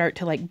eyes start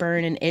to, like,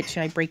 burn and itch,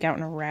 and I break out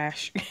in a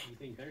rash.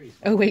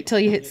 Oh, wait till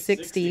you hit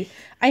 60.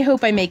 I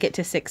hope I make it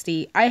to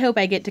 60. I hope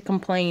I get to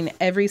complain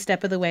every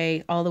step of the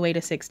way, all the way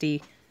to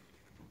 60.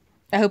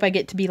 I hope I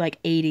get to be, like,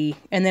 80,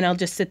 and then I'll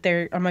just sit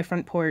there on my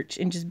front porch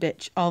and just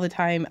bitch all the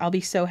time. I'll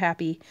be so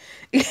happy.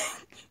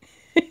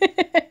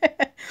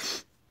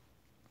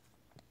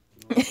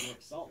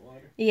 Salt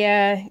water.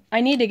 Yeah,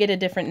 I need to get a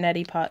different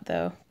neti pot,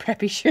 though.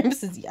 Preppy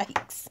shrimps is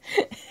yikes.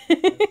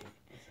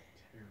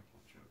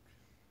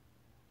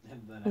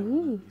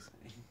 Ooh.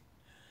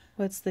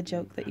 What's the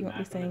joke that you want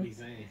me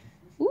saying?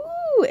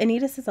 Ooh,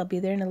 Anita says I'll be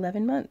there in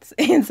 11 months.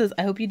 And says,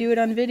 I hope you do it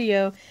on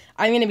video.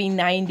 I'm going to be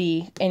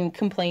 90 and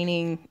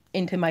complaining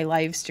into my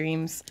live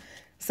streams.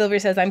 Silver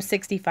says I'm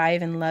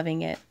 65 and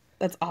loving it.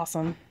 That's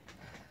awesome.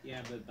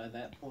 Yeah, but by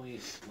that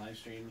point, live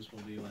streams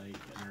will be like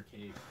an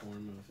archaic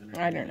form of entertainment.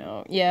 I don't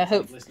know. Yeah,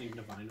 like listening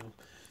to vinyl.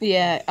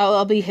 Yeah,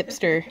 I'll be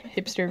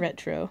hipster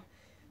retro.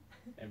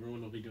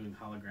 Everyone will be doing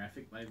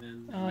holographic by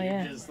then. Oh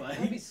yeah, just like...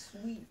 That'd be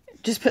sweet.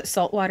 Just put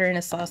salt water in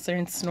a saucer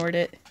and snort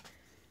it.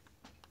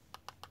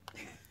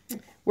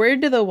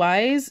 Word to the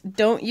wise: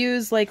 don't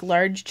use like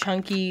large,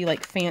 chunky,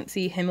 like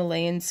fancy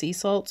Himalayan sea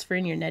salts for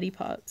in your neti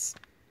pots.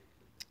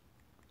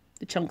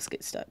 The chunks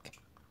get stuck.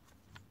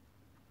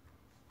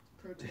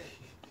 Pro tip.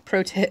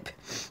 Pro tip.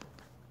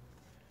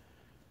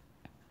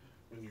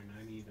 When you're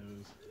 90,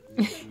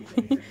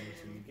 those...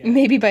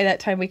 Maybe by that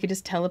time we could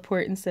just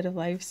teleport instead of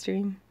live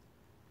stream.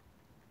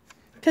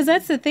 Because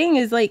that's the thing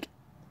is, like,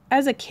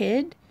 as a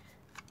kid,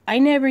 I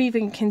never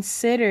even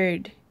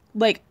considered,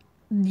 like,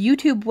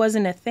 YouTube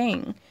wasn't a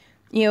thing.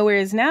 You know,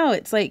 whereas now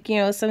it's like, you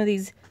know, some of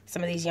these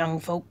young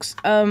folks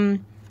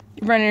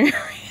running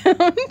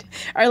around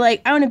are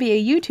like, I want to be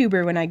a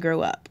YouTuber when I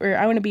grow up, or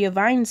I want to be a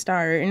Vine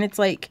star, and it's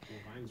like, well,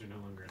 Vines are no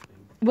longer a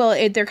thing.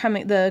 Well, they're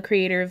coming. The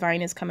creator of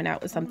Vine is coming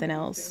out with something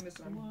else.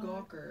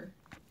 Gawker.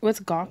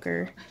 What's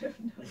Gawker? I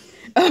don't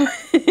know.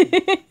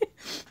 Oh.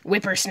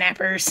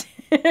 Whippersnappers.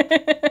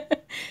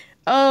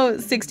 Oh,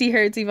 60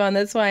 hertz, Yvonne.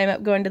 That's why I'm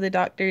up going to the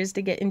doctors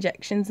to get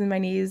injections in my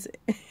knees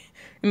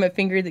and my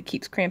finger that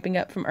keeps cramping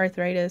up from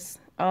arthritis.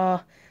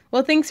 Oh,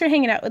 well, thanks for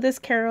hanging out with us,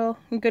 Carol,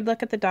 and good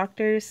luck at the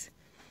doctors.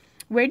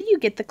 Where do you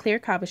get the clear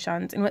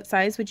cabochons, and what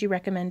size would you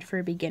recommend for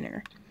a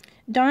beginner?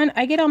 Dawn,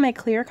 I get all my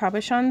clear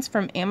cabochons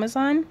from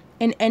Amazon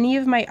and any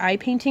of my eye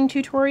painting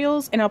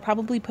tutorials, and I'll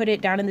probably put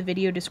it down in the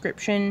video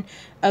description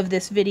of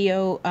this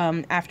video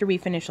after we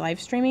finish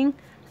live streaming.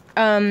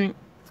 Yeah,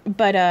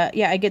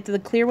 I get the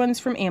clear ones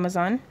from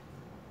Amazon,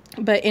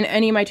 but in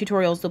any of my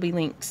tutorials, there'll be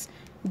links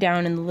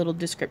down in the little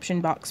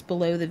description box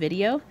below the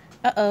video.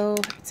 Uh-oh,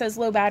 it says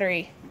low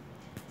battery.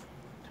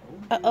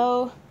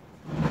 Uh-oh.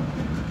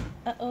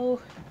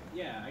 Uh-oh.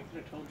 Yeah, I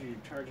could have told you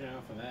charging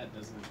off of that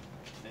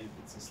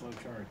it's a slow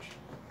charge.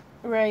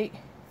 Right.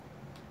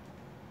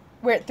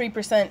 We're at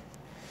 3%.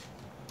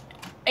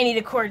 I need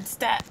a cord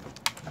stat.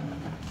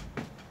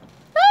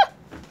 Ah!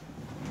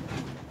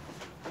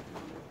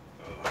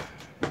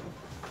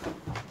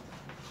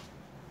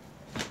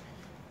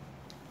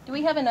 Do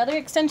we have another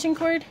extension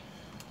cord?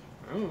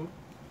 Oh.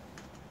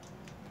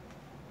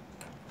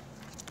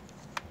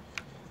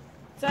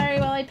 Sorry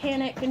while I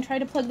panic and try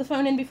to plug the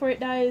phone in before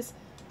it dies.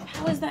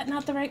 How is that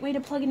not the right way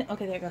to plug in?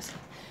 Okay, there it goes.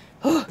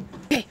 Oh,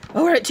 okay.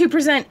 Oh, we're at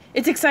 2%.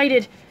 It's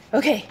excited.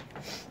 Okay.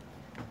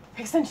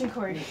 Extension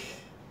cord.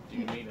 Do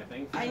you need a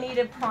thing? I need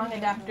a prong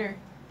adapter.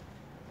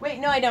 Wait,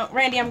 no, I don't.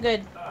 Randy, I'm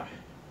good.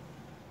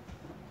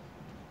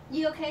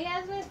 You okay,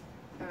 Asmith?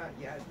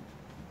 Yeah.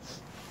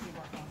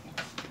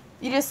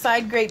 You just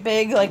sighed great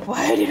big, like,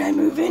 why did I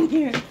move in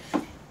here? Need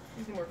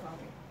some more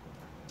coffee.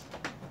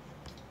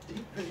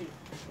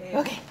 And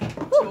Okay.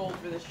 Too old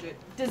for this shit.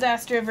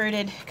 Disaster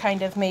averted,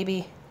 kind of,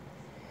 maybe.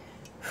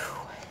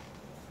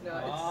 No,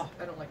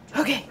 I don't like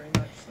drawing Okay. very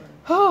much. So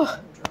Oh,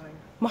 I'm drawing.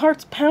 my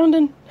heart's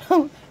pounding.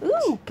 Ooh,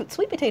 put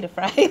sweet potato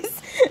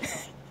fries.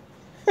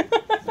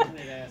 Someone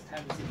had asked,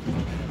 how does it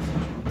feel to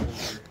have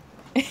such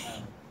an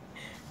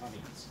older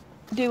audience?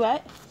 Do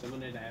what?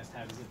 Someone had asked,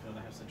 how does it feel to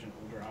have such an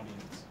older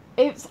audience?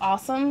 It's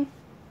awesome.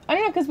 I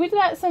don't know, because we've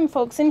got some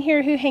folks in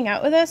here who hang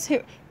out with us who...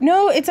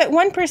 No, it's at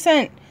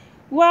 1%.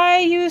 Why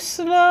you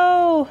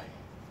slow?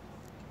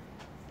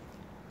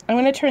 I'm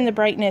going to turn the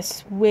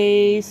brightness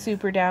way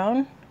super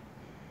down.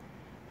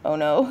 Oh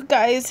no,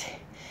 guys.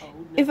 Oh,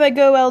 no. If I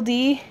go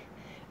LD,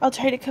 I'll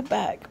try to come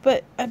back,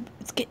 but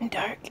it's getting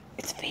dark.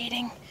 It's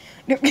fading.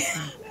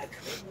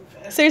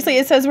 Seriously,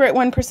 it says we're at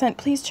 1%.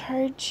 Please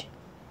charge.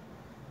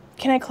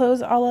 Can I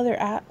close all other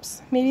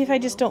apps? Maybe if I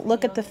just don't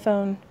look at the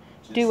phone.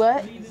 Do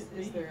what?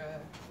 Is there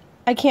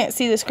I can't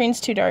see. The screen's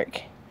too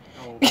dark.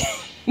 Oh.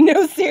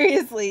 No,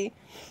 seriously.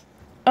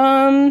 What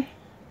are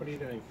you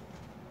doing?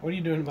 What are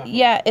you doing about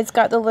Yeah, it's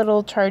got the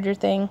little charger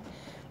thing.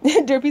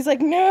 Derpy's like,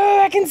 no,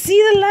 I can see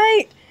the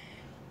light.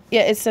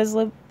 Yeah, it says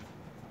live.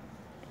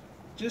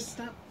 Just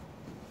stop.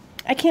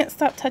 I can't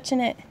stop touching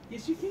it.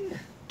 Yes, you can.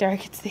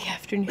 Dark, it's the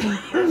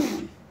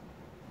afternoon.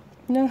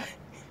 No.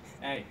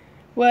 Hey,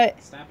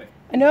 What? stop it.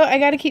 No, I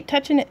gotta keep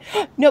touching it.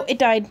 No, it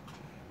died.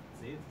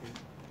 See, it's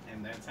good.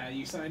 And that's how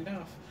you signed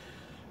off.